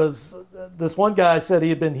 It was this one guy said he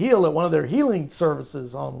had been healed at one of their healing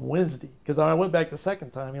services on Wednesday, because I went back the second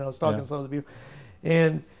time. I was talking to some of the people,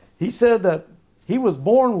 and he said that he was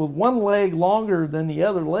born with one leg longer than the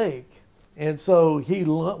other leg. And so he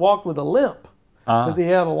walked with a limp because he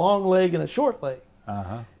had a long leg and a short leg.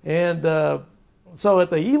 And so at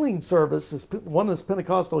the healing service, this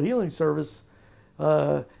Pentecostal healing service,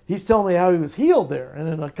 he's telling me how he was healed there. And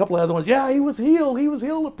then a couple of other ones, yeah, he was healed. He was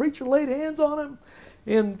healed. The preacher laid hands on him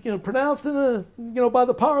and pronounced in by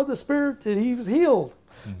the power of the Spirit that he was healed.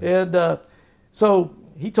 And so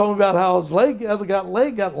he told me about how his leg got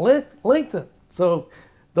lengthened. So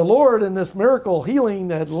the Lord in this miracle healing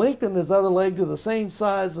had lengthened his other leg to the same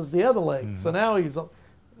size as the other leg. So now he's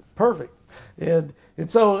perfect. And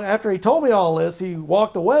so after he told me all this, he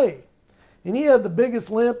walked away. And he had the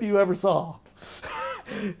biggest limp you ever saw.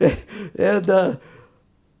 And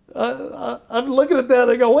I'm looking at that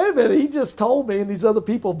and I go, wait a minute, he just told me and these other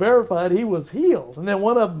people verified he was healed. And then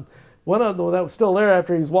one of them that was still there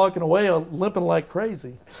after he was walking away limping like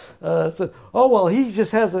crazy said, oh, well, he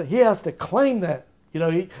has to claim that.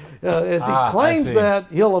 As he claims that,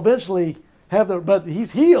 he'll eventually have but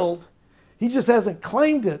he's healed. He just hasn't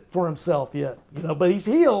claimed it for himself yet, but he's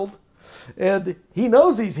healed and he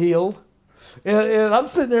knows he's healed. And I'm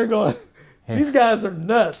sitting there going, these guys are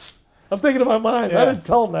nuts. I'm thinking in my mind, I didn't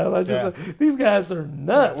tell them that. I just said, these guys are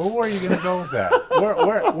nuts. Well, where are you going to go with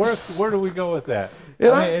that? Where do we go with that?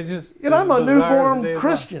 I'm a newborn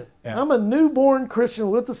Christian. I'm a newborn Christian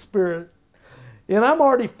with the Spirit. And I'm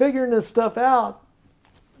already figuring this stuff out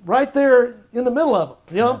right there in the middle of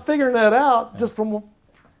it. I'm figuring that out just from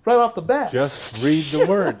right off the bat. Just read the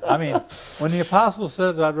Word. I mean, when the apostle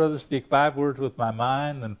said, I'd rather speak 5 words with my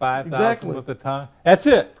mind than 5,000 with the tongue. That's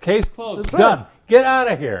it. Case closed. That's done. Right. Get out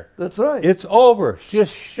of here. That's right. It's over.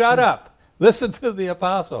 Just shut up. Listen to the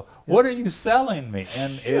apostle. What are you selling me?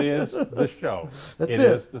 And it is the show. That's it. It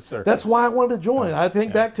is the circus. That's why I wanted to join. I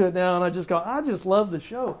think back to it now and I just go, I just love the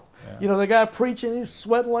show. The guy preaching, he's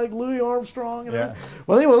sweating like Louis Armstrong.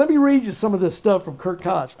 Well, anyway, let me read you some of this stuff from Kurt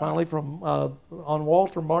Koch, finally, from on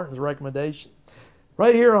Walter Martin's recommendation.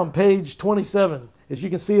 Right here on page 27, as you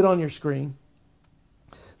can see it on your screen,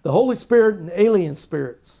 The Holy Spirit and Alien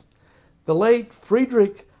Spirits. The late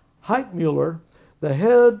Friedrich Heitmuller, the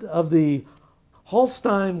head of the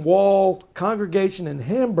Holstein Wall congregation in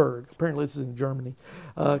Hamburg, apparently this is in Germany,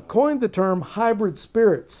 coined the term hybrid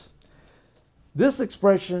spirits. This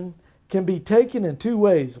expression can be taken in 2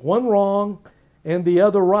 ways, one wrong and the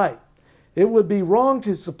other right. It would be wrong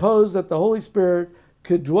to suppose that the Holy Spirit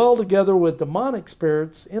could dwell together with demonic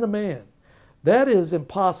spirits in a man. That is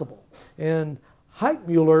impossible. And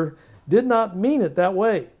Heitmuller did not mean it that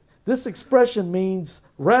way. This expression means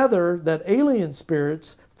rather that alien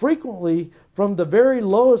spirits, frequently from the very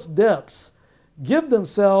lowest depths, give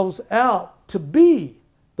themselves out to be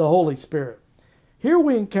the Holy Spirit. Here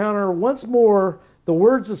we encounter once more the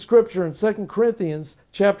words of Scripture in 2 Corinthians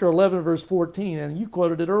chapter 11, verse 14, and you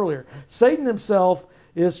quoted it earlier. Satan himself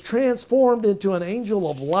is transformed into an angel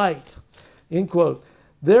of light, end quote.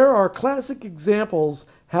 There are classic examples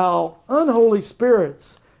how unholy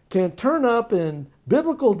spirits can turn up in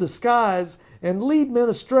biblical disguise and lead men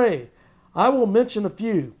astray. I will mention a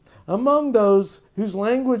few. Among those whose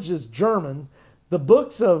language is German, the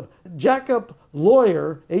books of Jacob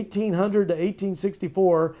Lawyer, 1800 to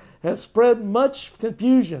 1864, has spread much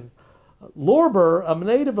confusion. Lorber, a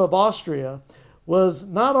native of Austria, was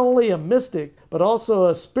not only a mystic, but also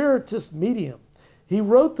a spiritist medium. He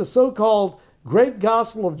wrote the so-called Great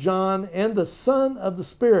Gospel of John and the Son of the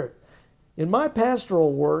Spirit. In my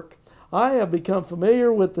pastoral work, I have become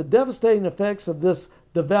familiar with the devastating effects of this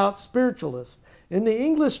devout spiritualists. In the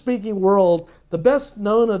English-speaking world, the best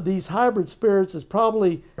known of these hybrid spirits is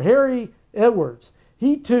probably Harry Edwards.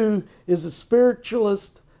 He too is a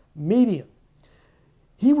spiritualist medium.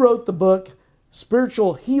 He wrote the book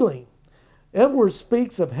Spiritual Healing. Edwards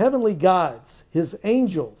speaks of heavenly guides, his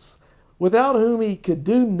angels, without whom he could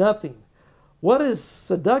do nothing. What is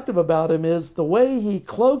seductive about him is the way he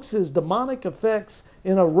cloaks his demonic effects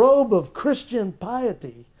in a robe of Christian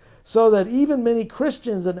piety, so that even many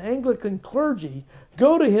Christians and Anglican clergy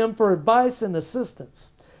go to him for advice and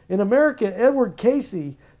assistance. In America, Edward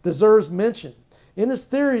Casey deserves mention. In his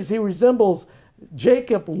theories, he resembles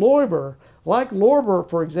Jacob Lorber. Like Lorber,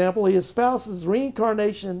 for example, he espouses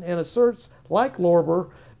reincarnation and asserts, like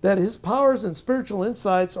Lorber, that his powers and spiritual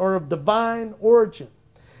insights are of divine origin.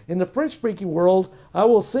 In the French-speaking world, I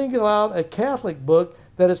will single out a Catholic book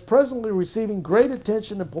that is presently receiving great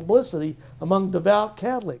attention and publicity among devout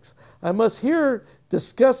Catholics. I must here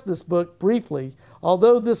discuss this book briefly,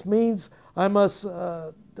 although this means I must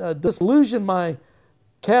disillusion my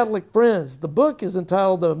Catholic friends. The book is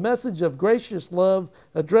entitled The Message of Gracious Love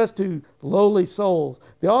Addressed to Lowly Souls.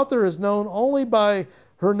 The author is known only by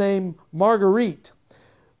her name Marguerite.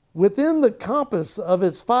 Within the compass of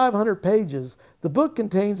its 500 pages, the book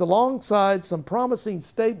contains, alongside some promising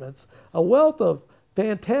statements, a wealth of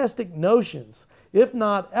fantastic notions, if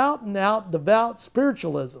not out-and-out devout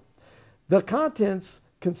spiritualism. The contents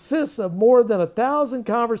consists of more than 1,000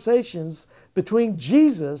 conversations between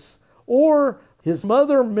Jesus or his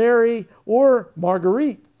mother Mary or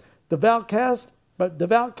Marguerite. Devout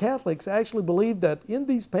Catholics actually believe that in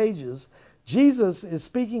these pages, Jesus is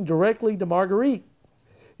speaking directly to Marguerite.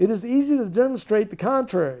 It is easy to demonstrate the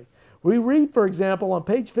contrary. We read, for example, on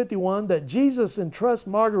page 51 that Jesus entrusts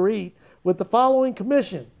Marguerite with the following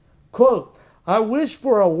commission, quote, I wish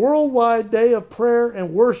for a worldwide day of prayer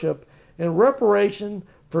and worship in reparation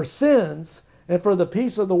for sins and for the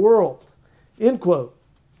peace of the world, end quote.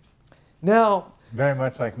 Now, very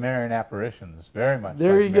much like Marian apparitions, very much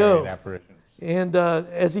there like you go. Marian apparitions. And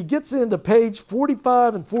as he gets into page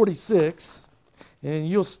 45 and 46, and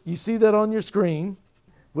you see that on your screen,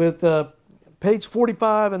 with page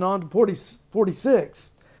 45 and on to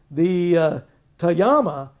 46, the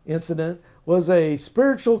Tayama incident was a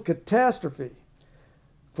spiritual catastrophe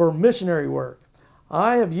for missionary work.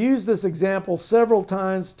 I have used this example several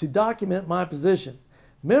times to document my position.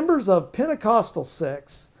 Members of Pentecostal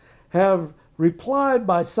sects have replied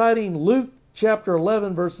by citing Luke chapter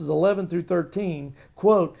 11, verses 11 through 13,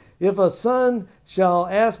 quote, if a son shall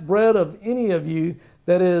ask bread of any of you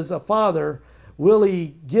that is a father, will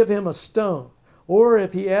he give him a stone? Or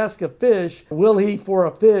if he ask a fish, will he for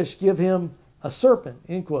a fish give him a serpent?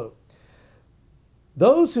 End quote.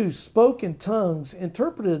 Those who spoke in tongues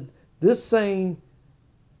interpreted this saying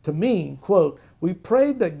to mean, quote, we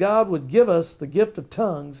prayed that God would give us the gift of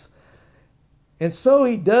tongues, and so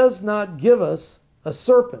he does not give us a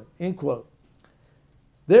serpent, end quote.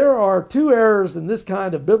 There are two errors in this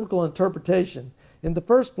kind of biblical interpretation. In the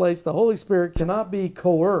first place, the Holy Spirit cannot be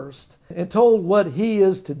coerced and told what he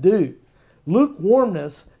is to do.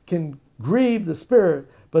 Lukewarmness can grieve the Spirit,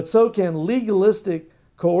 but so can legalistic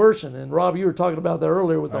coercion. And Rob, you were talking about that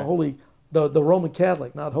earlier with right. the Roman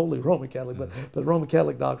Catholic, not Holy Roman Catholic, but Roman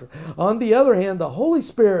Catholic doctrine. On the other hand, the Holy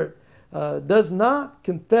Spirit does not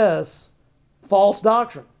confess false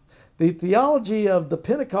doctrine. The theology of the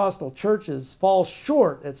Pentecostal churches falls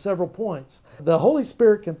short at several points. The Holy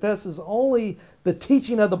Spirit confesses only the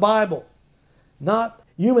teaching of the Bible, not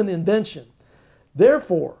human invention.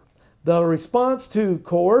 Therefore, the response to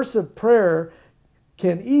coercive prayer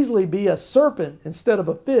can easily be a serpent instead of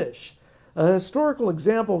a fish. A historical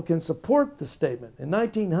example can support the statement. In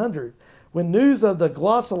 1900, when news of the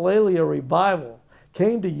glossolalia revival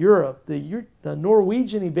came to Europe, the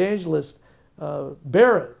Norwegian evangelist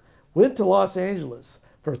Barrett went to Los Angeles.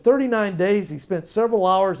 For 39 days, he spent several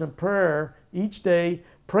hours in prayer each day,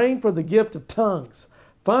 praying for the gift of tongues.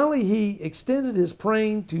 Finally, he extended his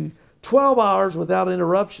praying to 12 hours without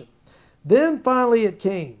interruption. Then finally it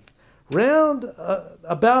came. Round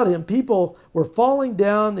about him, people were falling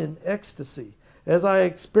down in ecstasy, as I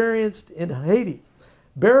experienced in Haiti.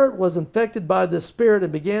 Barrett was infected by this spirit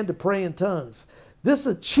and began to pray in tongues. This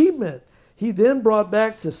achievement he then brought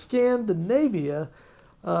back to Scandinavia.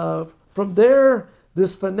 From there,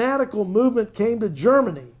 this fanatical movement came to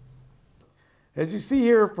Germany. As you see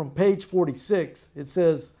here from page 46, it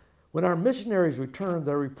says, when our missionaries returned,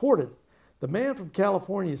 they reported, the man from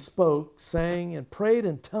California spoke, sang, and prayed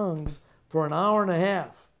in tongues for an hour and a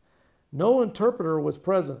half. No interpreter was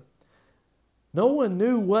present. No one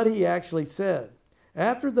knew what he actually said.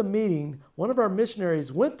 After the meeting, one of our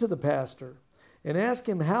missionaries went to the pastor and asked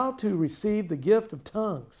him how to receive the gift of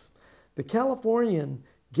tongues. The Californian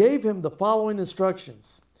gave him the following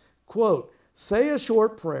instructions. Quote, say a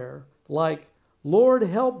short prayer like, Lord,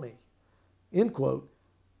 help me, end quote,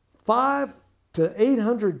 500 to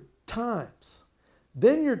 800 times.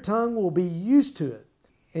 Then your tongue will be used to it,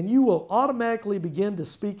 and you will automatically begin to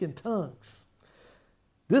speak in tongues.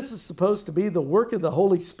 This is supposed to be the work of the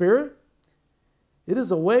Holy Spirit. It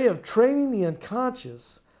is a way of training the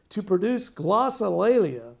unconscious to produce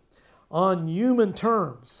glossolalia on human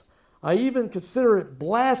terms. I even consider it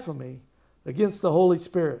blasphemy against the Holy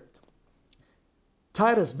Spirit.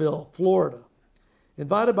 Titusville, Florida.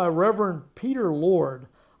 Invited by Reverend Peter Lord,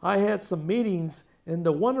 I had some meetings in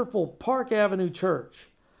the wonderful Park Avenue Church.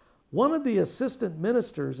 One of the assistant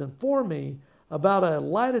ministers informed me about a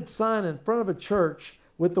lighted sign in front of a church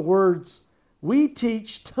with the words, we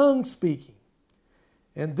teach tongue speaking.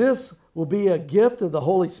 And this will be a gift of the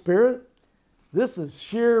Holy Spirit. This is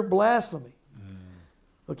sheer blasphemy.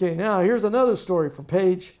 Okay, now here's another story from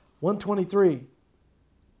page 123.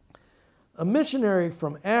 A missionary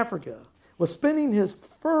from Africa was spending his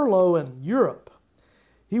furlough in Europe.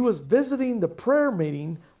 He was visiting the prayer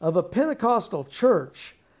meeting of a Pentecostal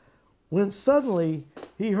church when suddenly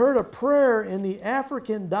he heard a prayer in the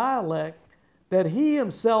African dialect that he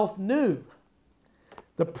himself knew.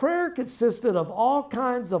 The prayer consisted of all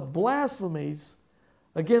kinds of blasphemies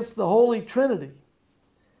against the Holy Trinity.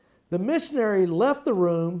 The missionary left the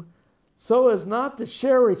room so as not to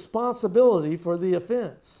share responsibility for the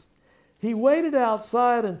offense. He waited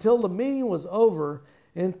outside until the meeting was over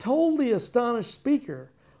and told the astonished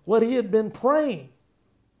speaker what he had been praying.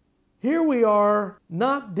 Here we are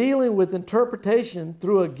not dealing with interpretation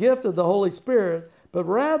through a gift of the Holy Spirit, but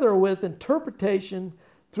rather with interpretation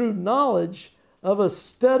through knowledge of a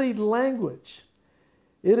studied language.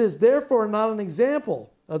 It is therefore not an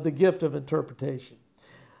example of the gift of interpretation.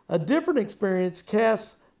 A different experience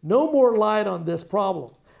casts no more light on this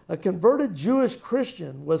problem. A converted Jewish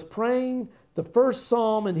Christian was praying the first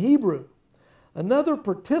psalm in Hebrew. Another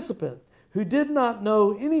participant who did not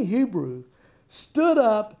know any Hebrew stood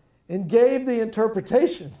up and gave the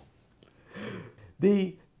interpretation.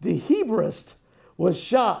 The Hebrist was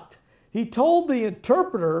shocked. He told the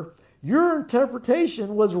interpreter, your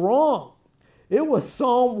interpretation was wrong. It was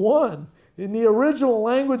Psalm 1 in the original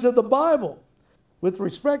language of the Bible. With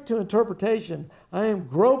respect to interpretation, I am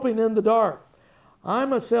groping in the dark. I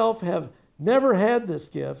myself have never had this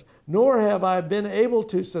gift, nor have I been able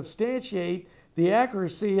to substantiate the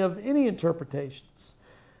accuracy of any interpretations.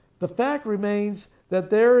 The fact remains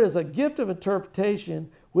that there is a gift of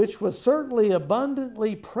interpretation which was certainly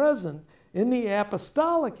abundantly present in the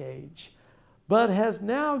apostolic age, but has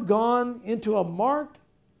now gone into a marked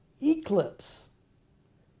eclipse.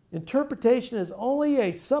 Interpretation is only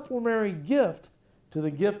a supplementary gift to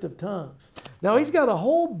the gift of tongues. Now he's got a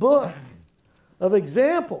whole book of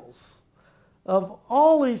examples of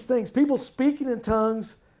all these things. People speaking in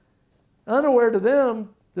tongues, unaware to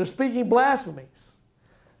them, they're speaking blasphemies.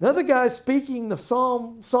 Another guy speaking the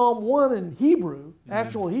Psalm 1 in Hebrew,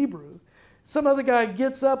 actual Hebrew. Some other guy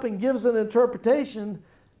gets up and gives an interpretation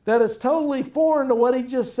that is totally foreign to what he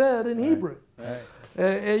just said in Hebrew. Right.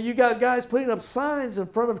 And you got guys putting up signs in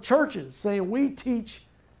front of churches saying, we teach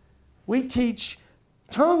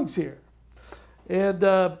tongues here. And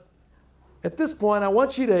at this point, I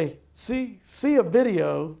want you to see a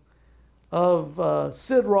video of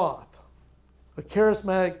Sid Roth, a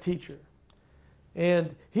charismatic teacher.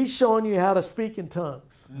 And he's showing you how to speak in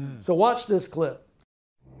tongues. So watch this clip.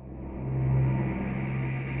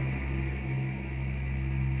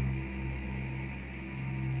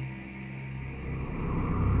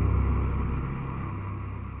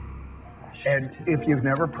 And if you've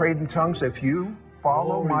never prayed in tongues, if you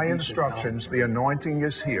follow my instructions, the anointing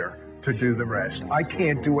is here to do the rest. I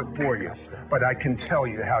can't do it for you, but I can tell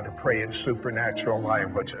you how to pray in supernatural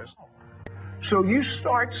languages. So you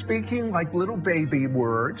start speaking like little baby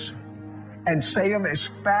words and say them as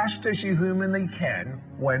fast as you humanly can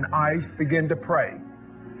when I begin to pray.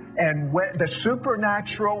 And when the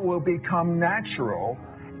supernatural will become natural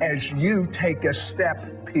as you take a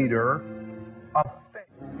step, Peter, of faith.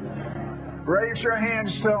 Raise your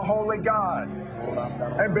hands to Holy God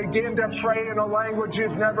and begin to pray in a language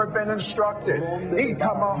you've never been instructed. If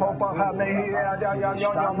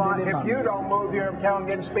you don't move your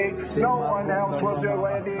tongue and speak, no one else will do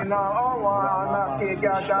it.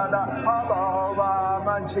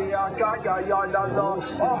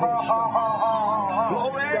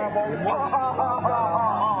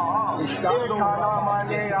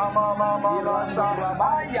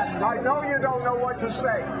 I know you don't know what to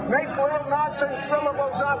say. Make little nonsense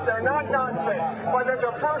syllables up. They're not nonsense. But they're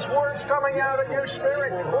the first words coming out of your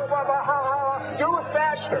spirit. Do it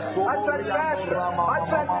faster. I said faster. I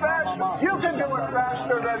said faster. You can do it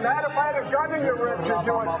faster than that. If I had a gun in your ribs, you'd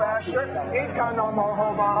do it faster.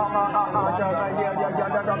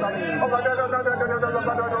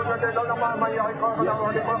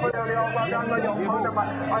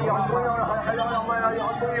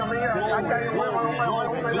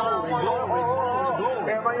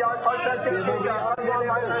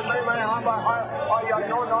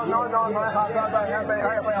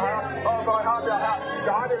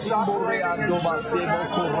 God is operating.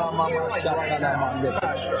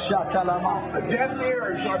 Deaf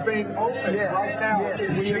ears are being opened right now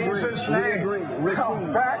in Jesus' name.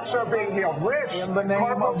 Backs are being healed. Wrists,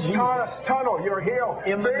 carpal tunnel, you're healed.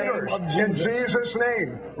 Fingers, in Jesus'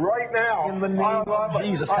 name, right now. In the name of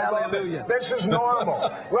Jesus, hallelujah. This is normal.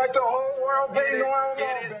 Let the whole world be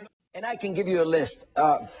normal. And I can give you a list.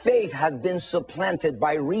 Faith has been supplanted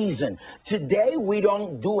by reason. Today, we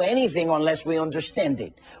don't do anything unless we understand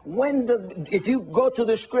it. If you go to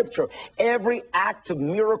the scripture, every act of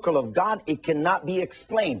miracle of God, it cannot be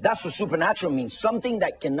explained. That's what supernatural means. Something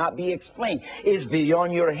that cannot be explained is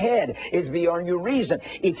beyond your head, is beyond your reason.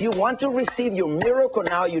 If you want to receive your miracle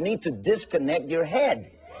now, you need to disconnect your head.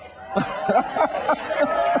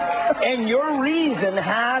 And your reason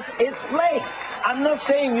has its place. I'm not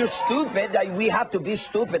saying you're stupid, that we have to be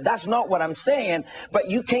stupid. That's not what I'm saying. But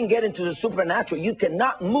you can get into the supernatural. You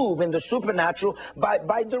cannot move in the supernatural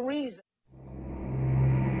by the reason.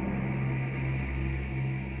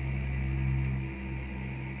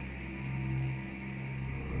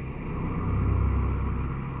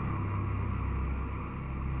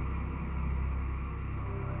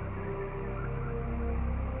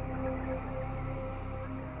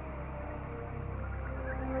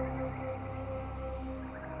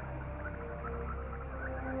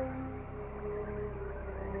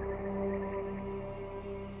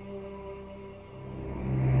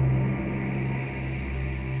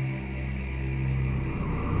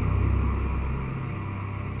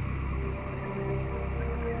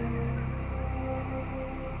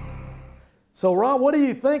 So, Rob, what do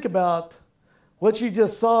you think about what you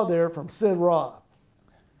just saw there from Sid Roth?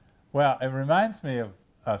 Well, it reminds me of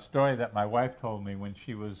a story that my wife told me when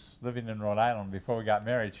she was living in Rhode Island before we got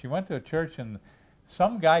married. She went to a church and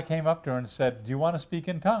some guy came up to her and said, "Do you want to speak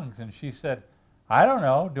in tongues?" And she said, "I don't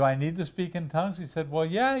know. Do I need to speak in tongues?" He said, "Well,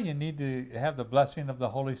 yeah, you need to have the blessing of the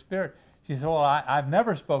Holy Spirit." She said, "Well, I've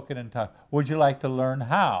never spoken in tongues. Would you like to learn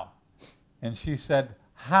how?" And she said,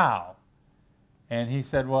 "How?" And he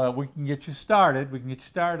said, "Well, we can get you started. We can get you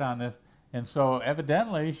started on this." And so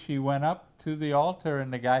evidently she went up to the altar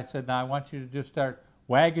and the guy said, "Now I want you to just start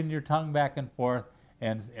wagging your tongue back and forth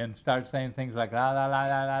and start saying things like la la la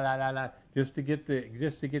la la la la la, just to get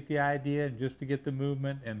the idea and just to get the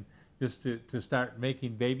movement and just to start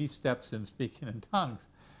making baby steps in speaking in tongues."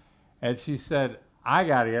 And she said, "I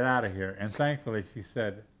got to get out of here." And thankfully she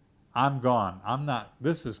said, "I'm gone. I'm not,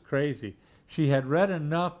 this is crazy." She had read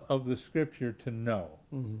enough of the scripture to know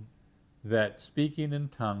that speaking in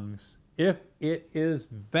tongues, if it is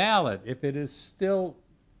valid, if it is still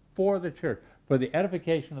for the church, for the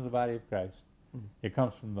edification of the body of Christ, it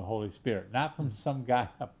comes from the Holy Spirit, not from some guy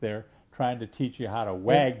up there trying to teach you how to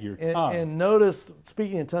wag your tongue. And notice,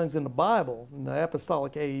 speaking in tongues in the Bible, in the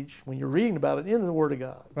apostolic age, when you're reading about it in the Word of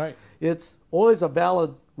God, right, it's always a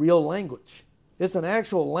valid, real language. It's an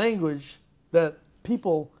actual language that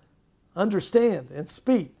people understand and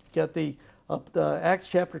speak. You got the Acts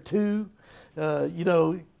chapter 2, you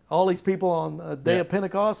know, all these people on the day of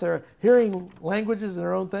Pentecost, they're hearing languages in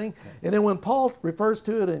their own thing. And then when Paul refers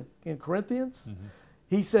to it in Corinthians,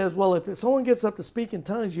 he says, well, if someone gets up to speak in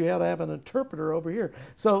tongues, you have to have an interpreter over here.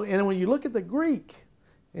 So, and when you look at the Greek,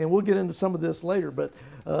 and we'll get into some of this later, but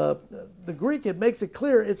the Greek, it makes it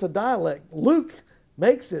clear it's a dialect. Luke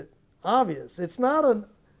makes it obvious. It's not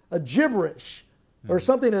a gibberish or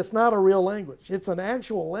something that's not a real language. It's an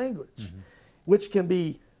actual language, which can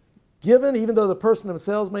be given, even though the person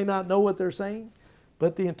themselves may not know what they're saying,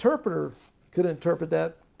 but the interpreter could interpret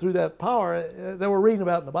that through that power that we're reading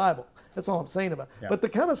about in the Bible. That's all I'm saying about it. But the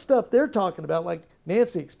kind of stuff they're talking about, like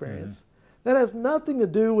Nancy experienced, that has nothing to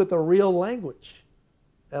do with the real language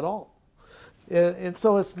at all. And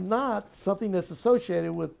so it's not something that's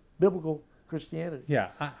associated with biblical Christianity. Yeah,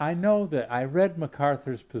 I know that I read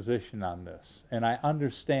MacArthur's position on this, and I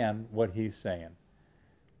understand what he's saying.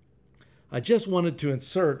 I just wanted to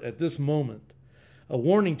insert at this moment a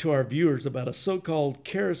warning to our viewers about a so-called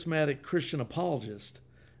charismatic Christian apologist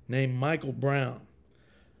named Michael Brown.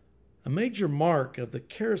 A major mark of the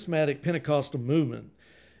Charismatic Pentecostal movement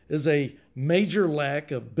is a major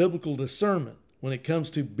lack of biblical discernment when it comes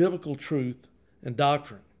to biblical truth and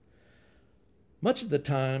doctrine. Much of the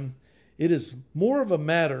time, it is more of a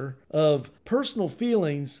matter of personal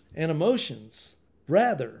feelings and emotions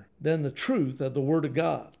rather than the truth of the Word of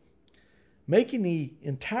God, making the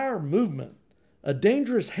entire movement a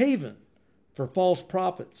dangerous haven for false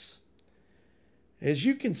prophets. As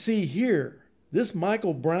you can see here, this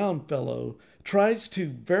Michael Brown fellow tries to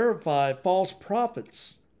verify false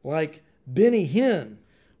prophets like Benny Hinn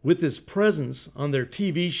with his presence on their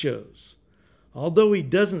TV shows, although he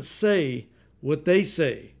doesn't say what they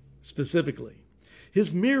say specifically.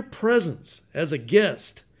 His mere presence as a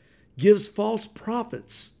guest gives false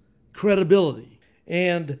prophets credibility.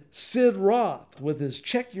 And Sid Roth with his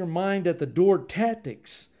check your mind at the door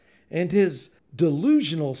tactics and his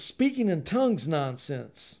delusional speaking in tongues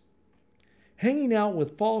nonsense. Hanging out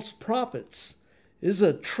with false prophets is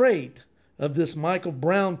a trait of this Michael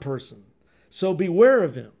Brown person, so beware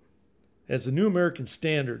of him. As the New American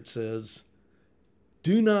Standard says,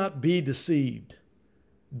 do not be deceived.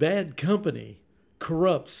 Bad company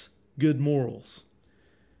corrupts good morals.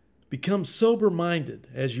 Become sober-minded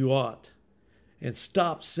as you ought, and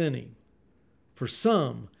stop sinning, for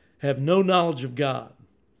some have no knowledge of God.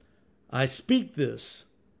 I speak this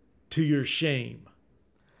to your shame.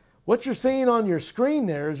 What you're seeing on your screen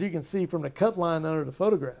there, as you can see from the cut line under the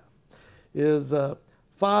photograph, is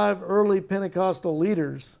 5 early Pentecostal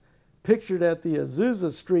leaders pictured at the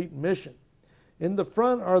Azusa Street Mission. In the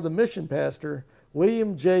front are the mission pastor,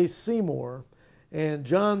 William J. Seymour, and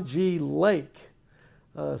John G. Lake.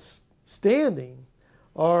 Standing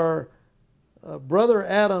are Brother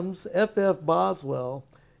Adams, F.F. Boswell,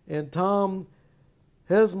 and Tom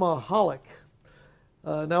Hesmaholic.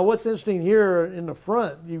 Now what's interesting here in the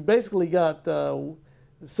front, you basically got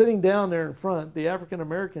sitting down there in front, the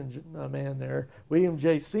African-American man there, William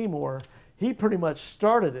J. Seymour. He pretty much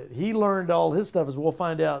started it. He learned all his stuff, as we'll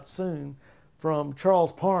find out soon, from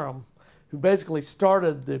Charles Parham, who basically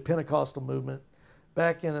started the Pentecostal movement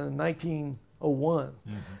back in 1901.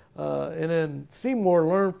 And then Seymour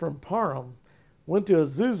learned from Parham, went to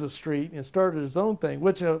Azusa Street and started his own thing,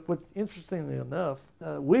 which interestingly enough,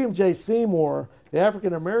 William J. Seymour, the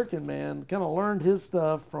African-American man, kind of learned his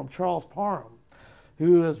stuff from Charles Parham,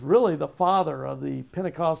 who is really the father of the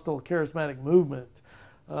Pentecostal charismatic movement.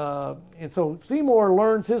 And so Seymour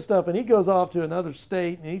learns his stuff, and he goes off to another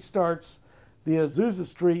state, and he starts the Azusa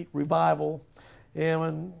Street revival. And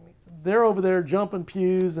when they're over there jumping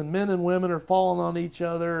pews, and men and women are falling on each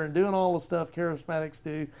other and doing all the stuff charismatics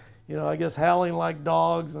do, you know, I guess howling like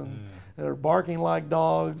dogs and or barking like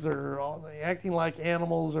dogs or acting like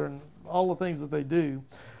animals or all the things that they do.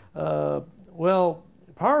 Well,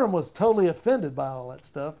 Parham was totally offended by all that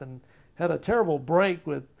stuff and had a terrible break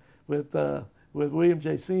with William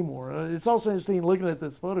J. Seymour. It's also interesting looking at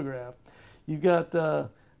this photograph. You've got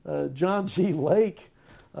John G. Lake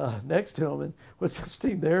next to him, and what's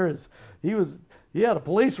interesting there is he had a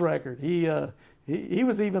police record. He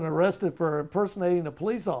was even arrested for impersonating a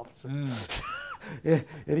police officer. And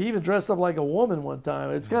he even dressed up like a woman one time.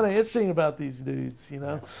 It's kind of interesting about these dudes, you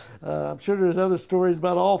know. I'm sure there's other stories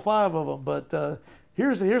about all 5 of them, but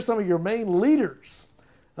here's some of your main leaders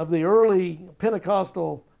of the early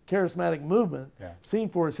Pentecostal charismatic movement seen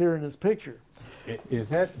for us here in this picture. Is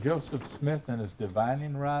that Joseph Smith and his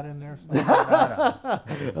divining rod in there?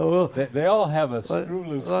 Well, they all have a screw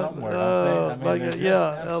loose somewhere, don't they?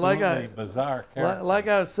 I mean, bizarre characters. Like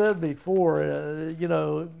I've said before, you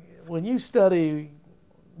know, when you study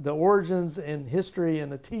the origins and history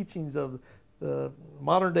and the teachings of the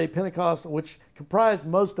modern day Pentecostal, which comprise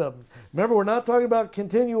most of them. Remember, we're not talking about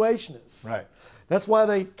continuationists. Right. That's why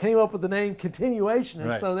they came up with the name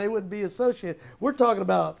continuationists, so they wouldn't be associated. We're talking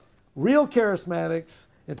about real charismatics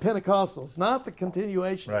and Pentecostals, not the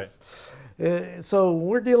continuationists. Right. So when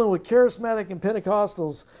we're dealing with charismatic and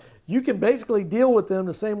Pentecostals, you can basically deal with them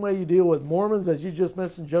the same way you deal with Mormons, as you just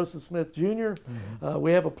mentioned, Joseph Smith Jr.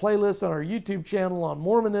 We have a playlist on our YouTube channel on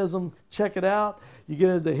Mormonism. Check it out. You get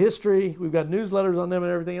into the history. We've got newsletters on them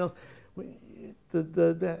and everything else.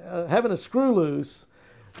 Having a screw loose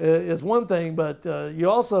is one thing, but you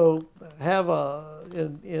also have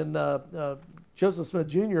Joseph Smith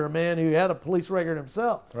Jr., a man who had a police record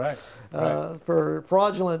himself, for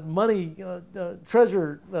fraudulent money,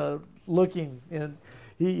 treasure looking, and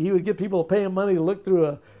he would get people to pay him money to look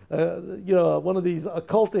through one of these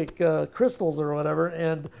occultic crystals or whatever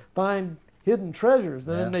and find hidden treasures.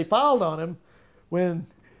 And then they filed on him when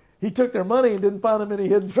he took their money and didn't find them any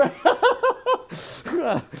hidden treasures.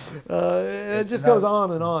 It just goes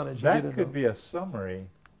on and on. As you that get could be a summary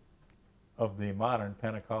of the modern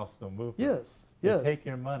Pentecostal movement. Yes, You yes. take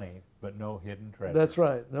your money, but no hidden treasure. That's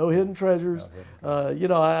right. No hidden treasures. You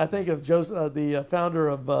know, I think of Joseph, the founder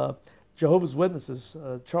of Jehovah's Witnesses,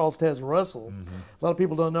 Charles Taz Russell. A lot of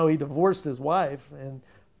people don't know he divorced his wife, and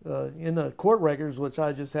in the court records, which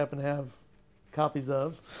I just happen to have copies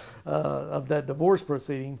of that divorce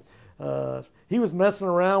proceeding, he was messing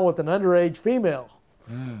around with an underage female,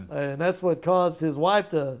 and that's what caused his wife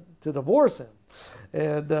to divorce him.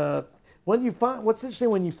 And when you find, what's interesting,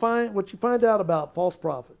 what you find out about false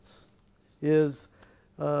prophets is,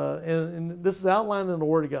 and this is outlined in the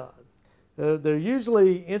Word of God, they're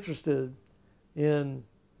usually interested in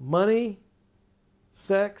money,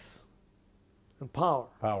 sex, and power.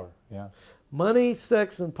 Power, yeah. Money,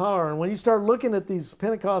 sex, and power. And when you start looking at these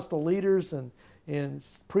Pentecostal leaders and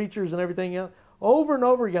preachers and everything else, over and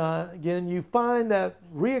over again, you find that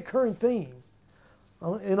reoccurring theme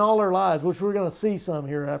in all their lives, which we're going to see some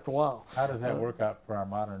here after a while. How does that work out for our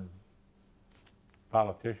modern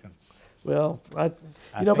politicians? Well, but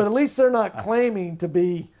at least they're not claiming to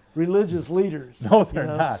be religious leaders. No, they're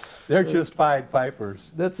not. They're just Pied Pipers.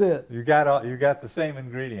 That's it. You got the same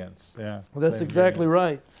ingredients. Yeah. Well, that's exactly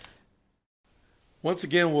right. Once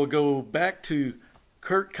again, we'll go back to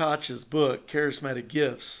Kurt Koch's book, Charismatic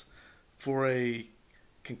Gifts, for a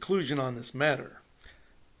conclusion on this matter.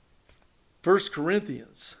 1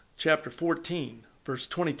 Corinthians chapter 14, verse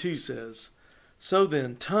 22 says, "So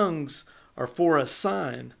then tongues are for a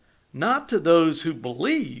sign, not to those who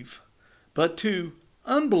believe, but to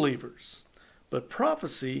unbelievers. But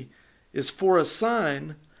prophecy is for a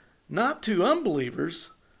sign, not to unbelievers,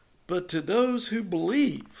 but to those who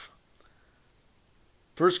believe."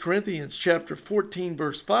 1 Corinthians chapter 14,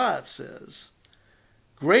 verse 5 says,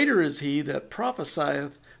 "Greater is he that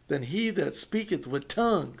prophesieth than he that speaketh with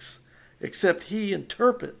tongues, except he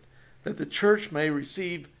interpret, that the church may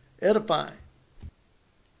receive edifying."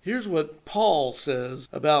 Here's what Paul says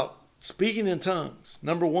about speaking in tongues.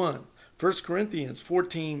 Number 1, 1 Corinthians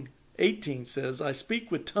 14:18 says, "I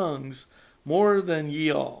speak with tongues more than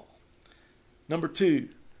ye all." Number 2,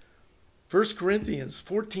 1 Corinthians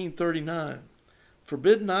 14:39,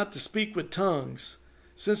 "Forbid not to speak with tongues,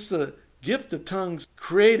 since the gift of tongues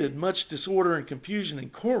created much disorder and confusion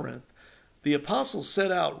in Corinth. The apostles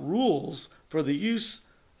set out rules for the use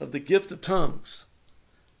of the gift of tongues."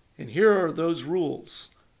 And here are those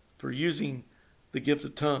rules for using the gift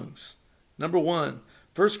of tongues. Number 1,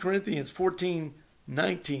 1 Corinthians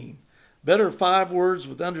 14:19, "Better 5 words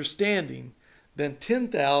with understanding than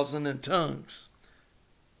 10,000 in tongues."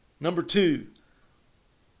 Number 2,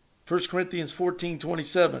 1 Corinthians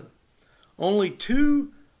 14:27, "Only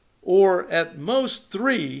 2 or at most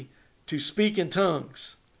 3 to speak in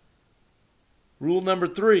tongues." Rule number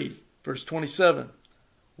 3, verse 27,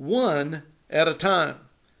 1 at a time.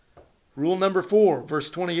 Rule number 4, verse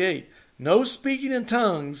 28, "No speaking in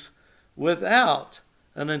tongues without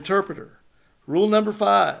an interpreter." Rule number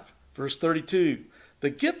 5, verse 32, "The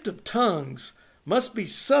gift of tongues must be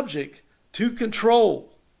subject to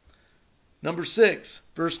control." Number 6,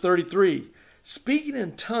 verse 33, "Speaking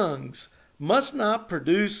in tongues must not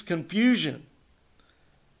produce confusion."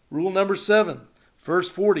 Rule number 7, verse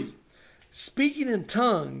 40, "Speaking in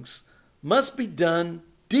tongues must be done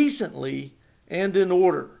decently and in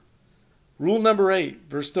order." Rule number 8,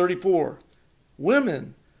 verse 34,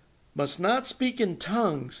 "Women must not speak in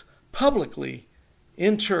tongues publicly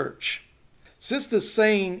in church." Since this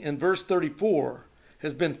saying in verse 34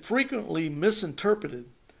 has been frequently misinterpreted,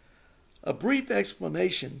 a brief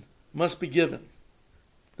explanation must be given.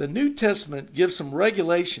 The New Testament gives some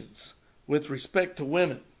regulations with respect to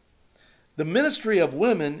women. The ministry of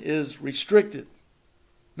women is restricted.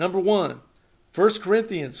 Number 1, 1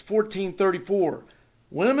 Corinthians 14:34,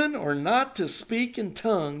 "Women are not to speak in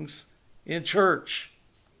tongues in church."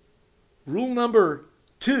 Rule number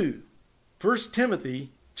 2, 1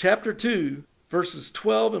 Timothy chapter 2, verses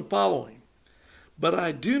 12 and following, "But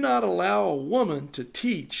I do not allow a woman to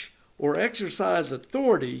teach or exercise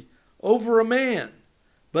authority over a man,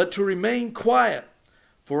 but to remain quiet.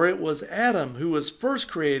 For it was Adam who was first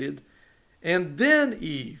created, and then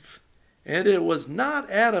Eve. And it was not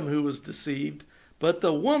Adam who was deceived, but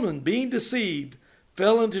the woman, being deceived,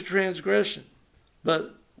 fell into transgression.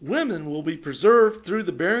 But women will be preserved through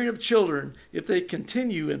the bearing of children if they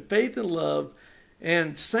continue in faith and love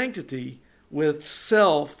and sanctity with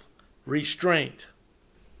self-restraint."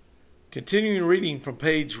 Continuing reading from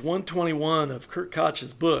page 121 of Kurt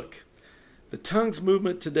Koch's book, "The Tongues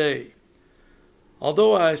Movement Today.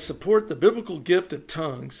 Although I support the biblical gift of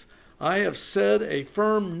tongues, I have said a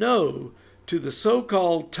firm no to the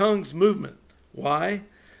so-called tongues movement. Why?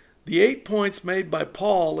 The 8 points made by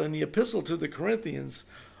Paul in the epistle to the Corinthians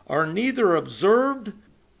are neither observed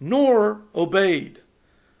nor obeyed.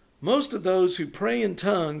 Most of those who pray in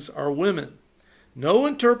tongues are women. No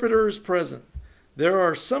interpreter is present. There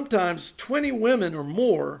are sometimes 20 women or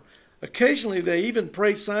more. Occasionally they even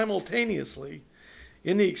pray simultaneously.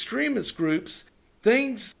 In the extremist groups,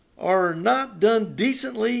 things are not done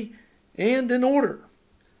decently and in order.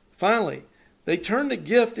 Finally, they turn the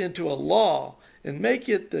gift into a law and make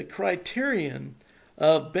it the criterion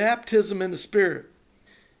of baptism in the Spirit.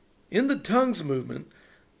 In the tongues movement,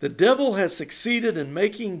 the devil has succeeded in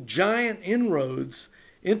making giant inroads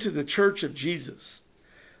into the Church of Jesus.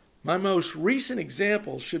 My most recent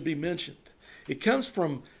example should be mentioned. It comes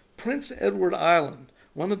from Prince Edward Island,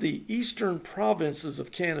 one of the eastern provinces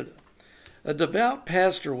of Canada. A devout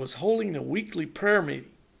pastor was holding a weekly prayer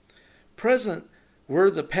meeting. Present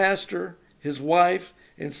were the pastor, his wife,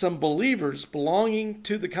 and some believers belonging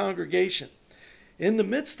to the congregation. In the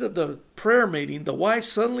midst of the prayer meeting, the wife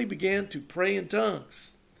suddenly began to pray in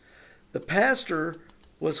tongues. The pastor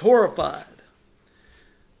was horrified.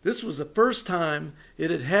 This was the first time it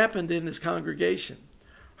had happened in his congregation.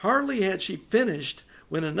 Hardly had she finished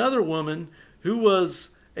when another woman who was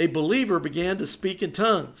a believer began to speak in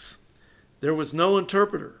tongues. There was no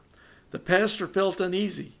interpreter. The pastor felt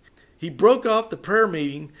uneasy. He broke off the prayer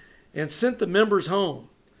meeting and sent the members home.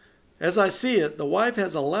 As I see it, the wife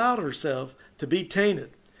has allowed herself to be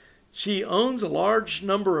tainted. She owns a large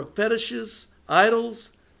number of fetishes,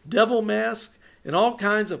 idols, devil masks, and all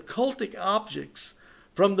kinds of cultic objects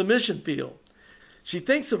from the mission field. She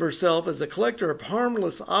thinks of herself as a collector of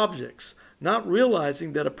harmless objects, not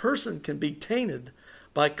realizing that a person can be tainted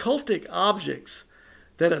by cultic objects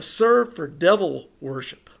that have served for devil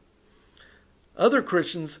worship. Other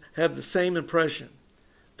Christians have the same impression.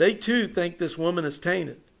 They too think this woman is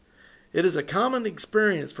tainted. It is a common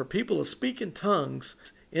experience for people to speak in tongues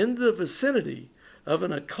in the vicinity of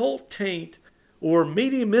an occult taint or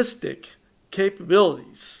mediumistic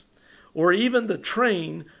capabilities, or even the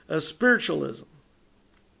train of spiritualism.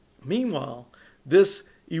 Meanwhile, this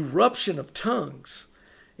eruption of tongues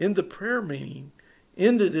in the prayer meeting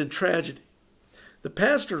ended in tragedy. The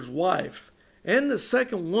pastor's wife and the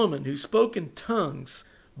second woman who spoke in tongues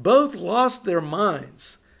both lost their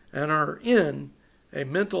minds and are in a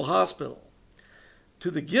mental hospital.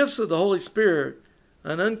 To the gifts of the Holy Spirit,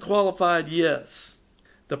 an unqualified yes.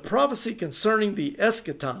 The prophecy concerning the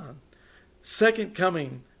eschaton, second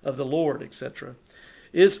coming of the Lord, etc.,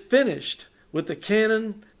 is finished with the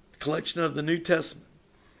canon collection of the New Testament.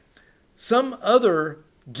 Some other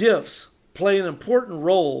gifts play an important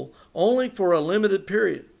role only for a limited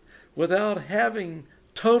period, without having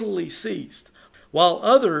totally ceased, while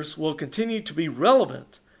others will continue to be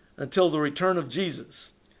relevant until the return of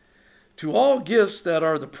Jesus. To all gifts that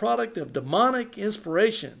are the product of demonic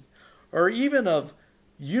inspiration, or even of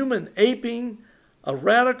human aping, a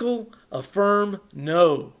radical, a firm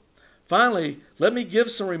no. Finally, let me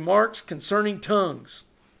give some remarks concerning tongues.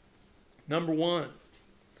 Number 1.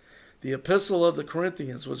 The Epistle of the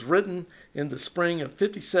Corinthians was written in the spring of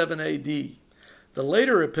 57 A.D. The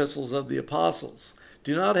later epistles of the apostles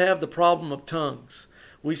do not have the problem of tongues.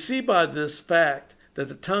 We see by this fact that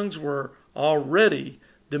the tongues were already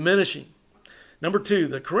diminishing. Number 2,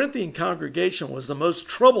 the Corinthian congregation was the most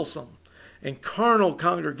troublesome and carnal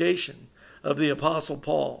congregation of the Apostle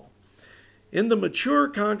Paul. In the mature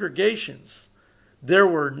congregations, there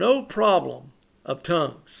were no problem of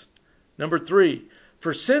tongues. Number 3,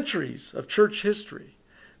 for centuries of church history,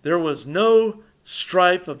 there was no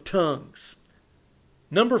strife of tongues.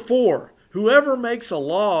 Number 4, whoever makes a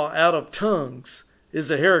law out of tongues is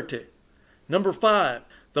a heretic. Number 5,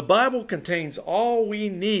 the Bible contains all we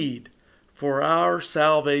need for our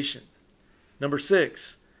salvation. Number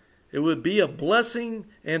 6, it would be a blessing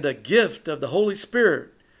and a gift of the Holy Spirit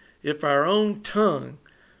if our own tongue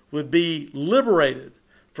would be liberated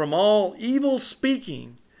from all evil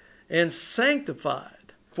speaking and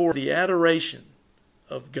sanctified for the adoration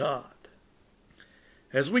of God.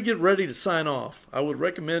 As we get ready to sign off, I would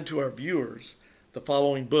recommend to our viewers the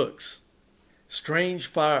following books: Strange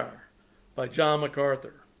Fire by John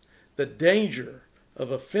MacArthur, The Danger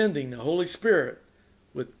of Offending the Holy Spirit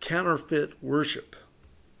with Counterfeit Worship,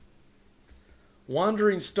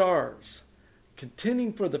 Wandering Stars,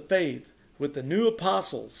 Contending for the Faith with the New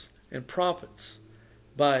Apostles and Prophets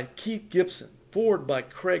by Keith Gibson, forward by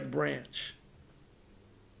Craig Branch,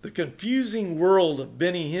 The Confusing World of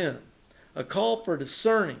Benny Hinn, a call for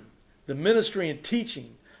discerning the ministry and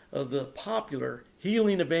teaching of the popular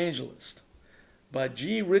healing evangelist by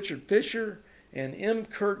G. Richard Fisher and M.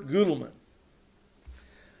 Kurt Gudelman,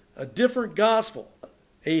 A Different Gospel,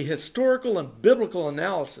 a historical and biblical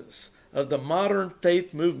analysis of the modern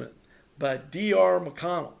faith movement by D.R.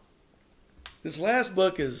 McConnell. This last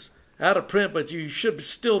book is out of print, but you should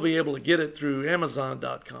still be able to get it through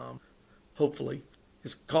Amazon.com, hopefully.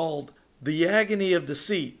 It's called The Agony of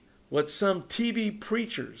Deceit, What Some TV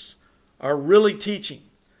Preachers Are Really Teaching.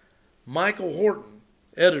 Michael Horton,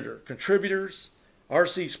 editor. Contributors,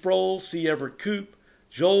 R.C. Sproul, C. Everett Koop,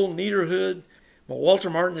 Joel Niederhood. Walter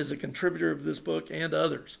Martin is a contributor of this book, and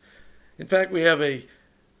others. In fact, we have a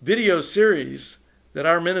video series that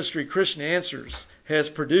our ministry, Christian Answers, has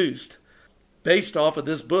produced based off of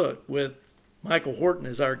this book with Michael Horton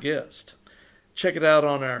as our guest. Check it out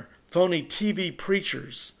on our Phony TV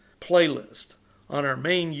Preachers playlist on our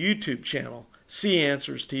main YouTube channel, See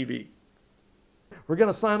Answers TV. We're going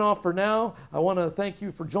to sign off for now. I want to thank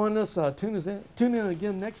you for joining us. Tune in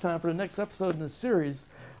again next time for the next episode in this series.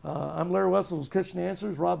 I'm Larry Wessels, Christian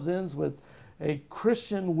Answers. Rob Zins with a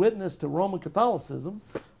Christian witness to Roman Catholicism.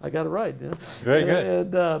 I got it right, didn't I? Very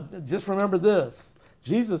good. And just remember this.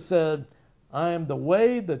 Jesus said, I am the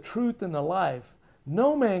way, the truth, and the life.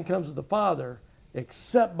 No man comes to the Father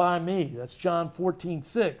except by me. That's John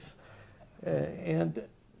 14:6. And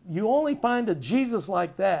you only find a Jesus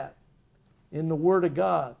like that in the Word of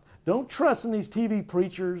God. Don't trust in these TV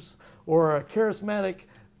preachers or a charismatic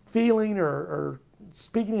feeling or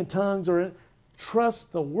speaking in tongues.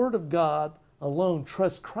 Trust the Word of God alone.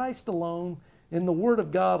 Trust Christ alone in the Word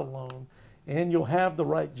of God alone, and you'll have the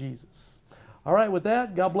right Jesus. All right, with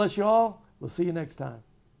that, God bless you all. We'll see you next time.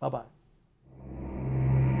 Bye-bye.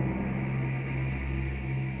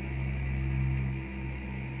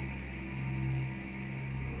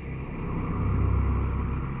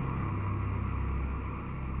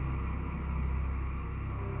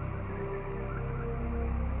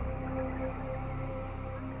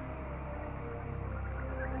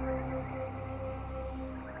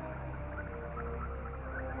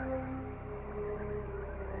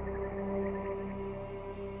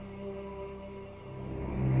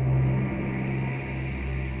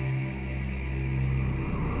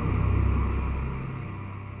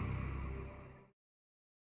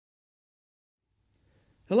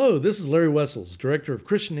 Hello, this is Larry Wessels, Director of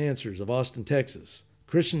Christian Answers of Austin, Texas,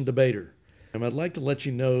 Christian debater. And I'd like to let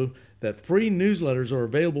you know that free newsletters are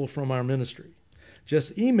available from our ministry.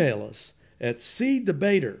 Just email us at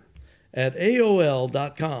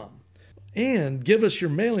cdebater@aol.com and give us your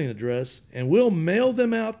mailing address, and we'll mail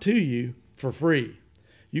them out to you for free.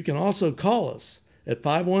 You can also call us at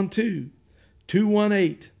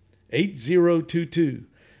 512-218-8022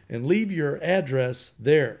 and leave your address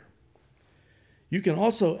there. You can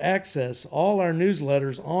also access all our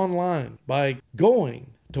newsletters online by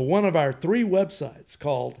going to one of our 3 websites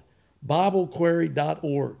called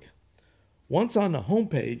BibleQuery.org. Once on the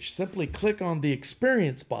homepage, simply click on the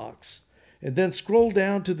Experience box and then scroll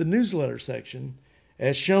down to the newsletter section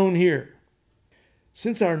as shown here.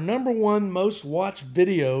 Since our #1 most watched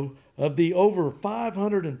video of the over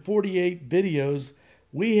 548 videos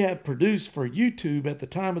we have produced for YouTube at the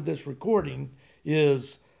time of this recording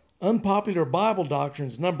is Unpopular Bible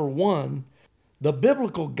Doctrines #1, The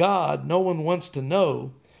Biblical God No One Wants to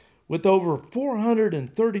Know, with over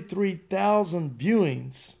 433,000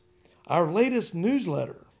 viewings. Our latest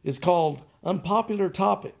newsletter is called Unpopular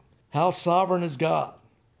Topic, How Sovereign is God.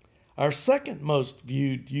 Our second most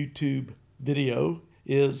viewed YouTube video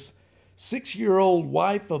is 6-year-old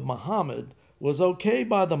wife of Muhammad was okay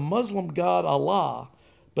by the Muslim God Allah,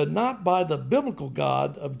 but not by the biblical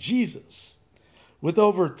God of Jesus, with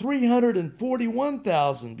over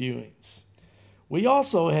 341,000 viewings. We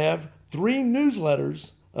also have 3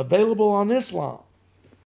 newsletters available on Islam.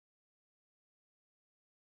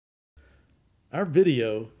 Our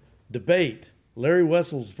video, Debate, Larry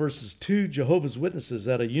Wessels versus 2 Jehovah's Witnesses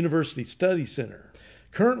at a University Study Center,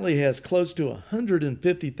 currently has close to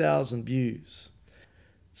 150,000 views.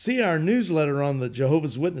 See our newsletter on the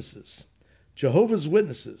Jehovah's Witnesses. Jehovah's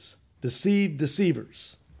Witnesses, Deceive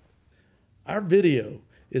Deceivers. Our video,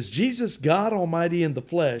 Is Jesus God Almighty in the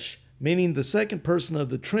flesh, meaning the second person of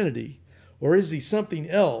the Trinity, or is he something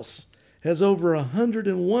else, has over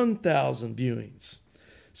 101,000 viewings.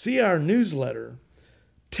 See our newsletter,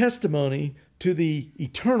 Testimony to the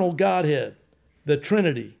Eternal Godhead, the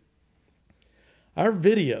Trinity. Our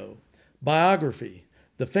video, Biography,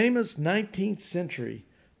 the famous 19th century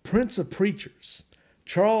Prince of Preachers,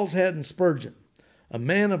 Charles Haddon Spurgeon, a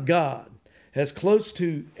man of God, has close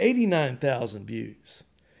to 89,000 views.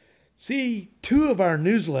 See 2 of our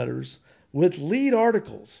newsletters with lead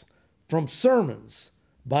articles from sermons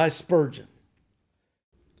by Spurgeon.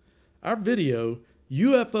 Our video,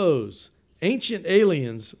 UFOs, Ancient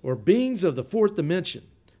Aliens or Beings of the Fourth Dimension,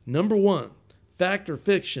 number 1, Fact or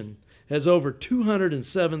Fiction, has over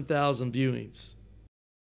 207,000 viewings.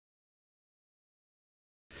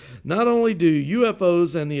 Not only do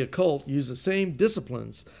UFOs and the occult use the same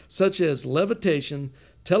disciplines, such as levitation,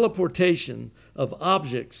 teleportation of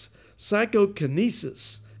objects,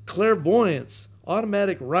 psychokinesis, clairvoyance,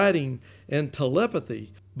 automatic writing, and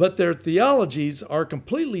telepathy, but their theologies are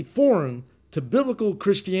completely foreign to biblical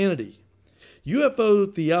Christianity.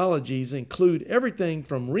 UFO theologies include everything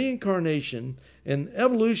from reincarnation and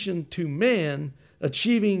evolution to man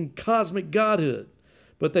achieving cosmic godhood,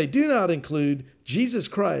 but they do not include Jesus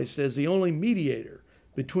Christ as the only mediator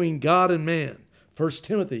between God and man. 1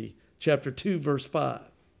 Timothy chapter 2, verse 5.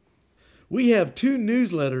 We have 2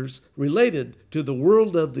 newsletters related to the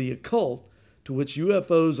world of the occult to which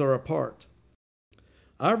UFOs are a part.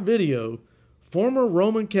 Our video, Former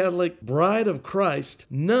Roman Catholic Bride of Christ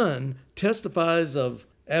Nun Testifies of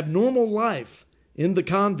Abnormal Life in the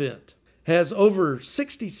Convent, has over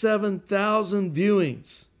 67,000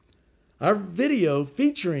 viewings. Our video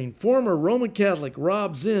featuring former Roman Catholic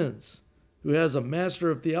Rob Zins, who has a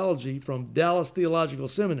Master of Theology from Dallas Theological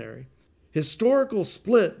Seminary, Historical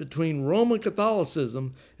Split Between Roman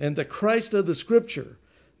Catholicism and the Christ of the Scripture,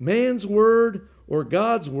 Man's Word or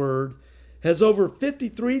God's Word, has over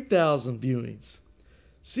 53,000 viewings.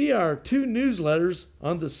 See our 2 newsletters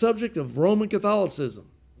on the subject of Roman Catholicism.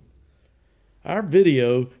 Our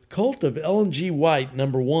video, Cult of Ellen G. White,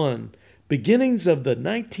 number 1, Beginnings of the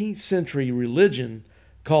 19th Century Religion,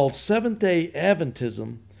 called Seventh-day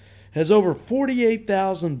Adventism, has over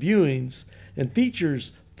 48,000 viewings and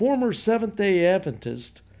features former Seventh-day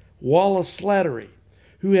Adventist Wallace Slattery,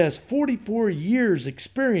 who has 44 years'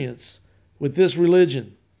 experience with this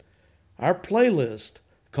religion. Our playlist,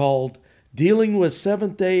 called Dealing with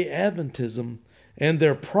Seventh-day Adventism and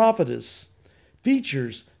Their Prophetess,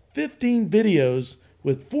 features 15 videos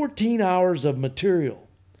with 14 hours of material.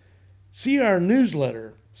 See our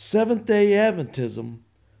newsletter, Seventh-day Adventism,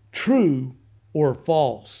 True or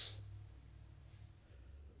False.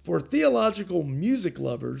 For theological music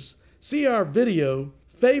lovers, see our video,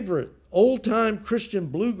 Favorite Old-Time Christian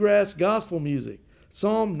Bluegrass Gospel Music,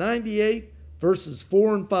 Psalm 98, verses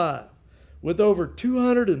 4 and 5, with over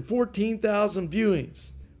 214,000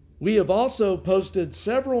 viewings. We have also posted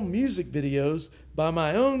several music videos by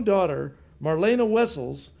my own daughter, Marlena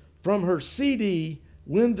Wessels, from her CD,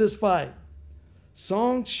 Win This Fight,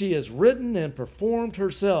 songs she has written and performed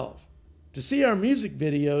herself. To see our music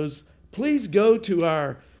videos, please go to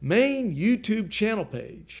our main YouTube channel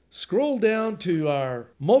page. Scroll down to our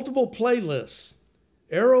multiple playlists.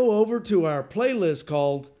 Arrow over to our playlist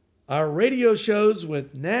called Our Radio Shows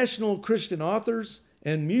with National Christian Authors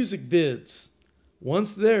and Music Vids.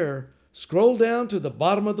 Once there, scroll down to the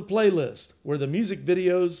bottom of the playlist where the music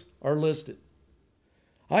videos are listed.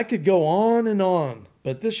 I could go on,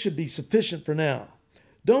 but this should be sufficient for now.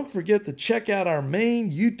 Don't forget to check out our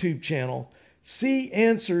main YouTube channel, See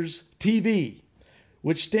Answers TV,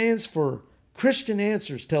 which stands for Christian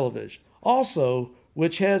Answers Television. Also,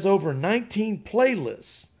 which has over 19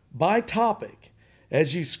 playlists by topic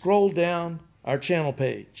as you scroll down our channel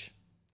page.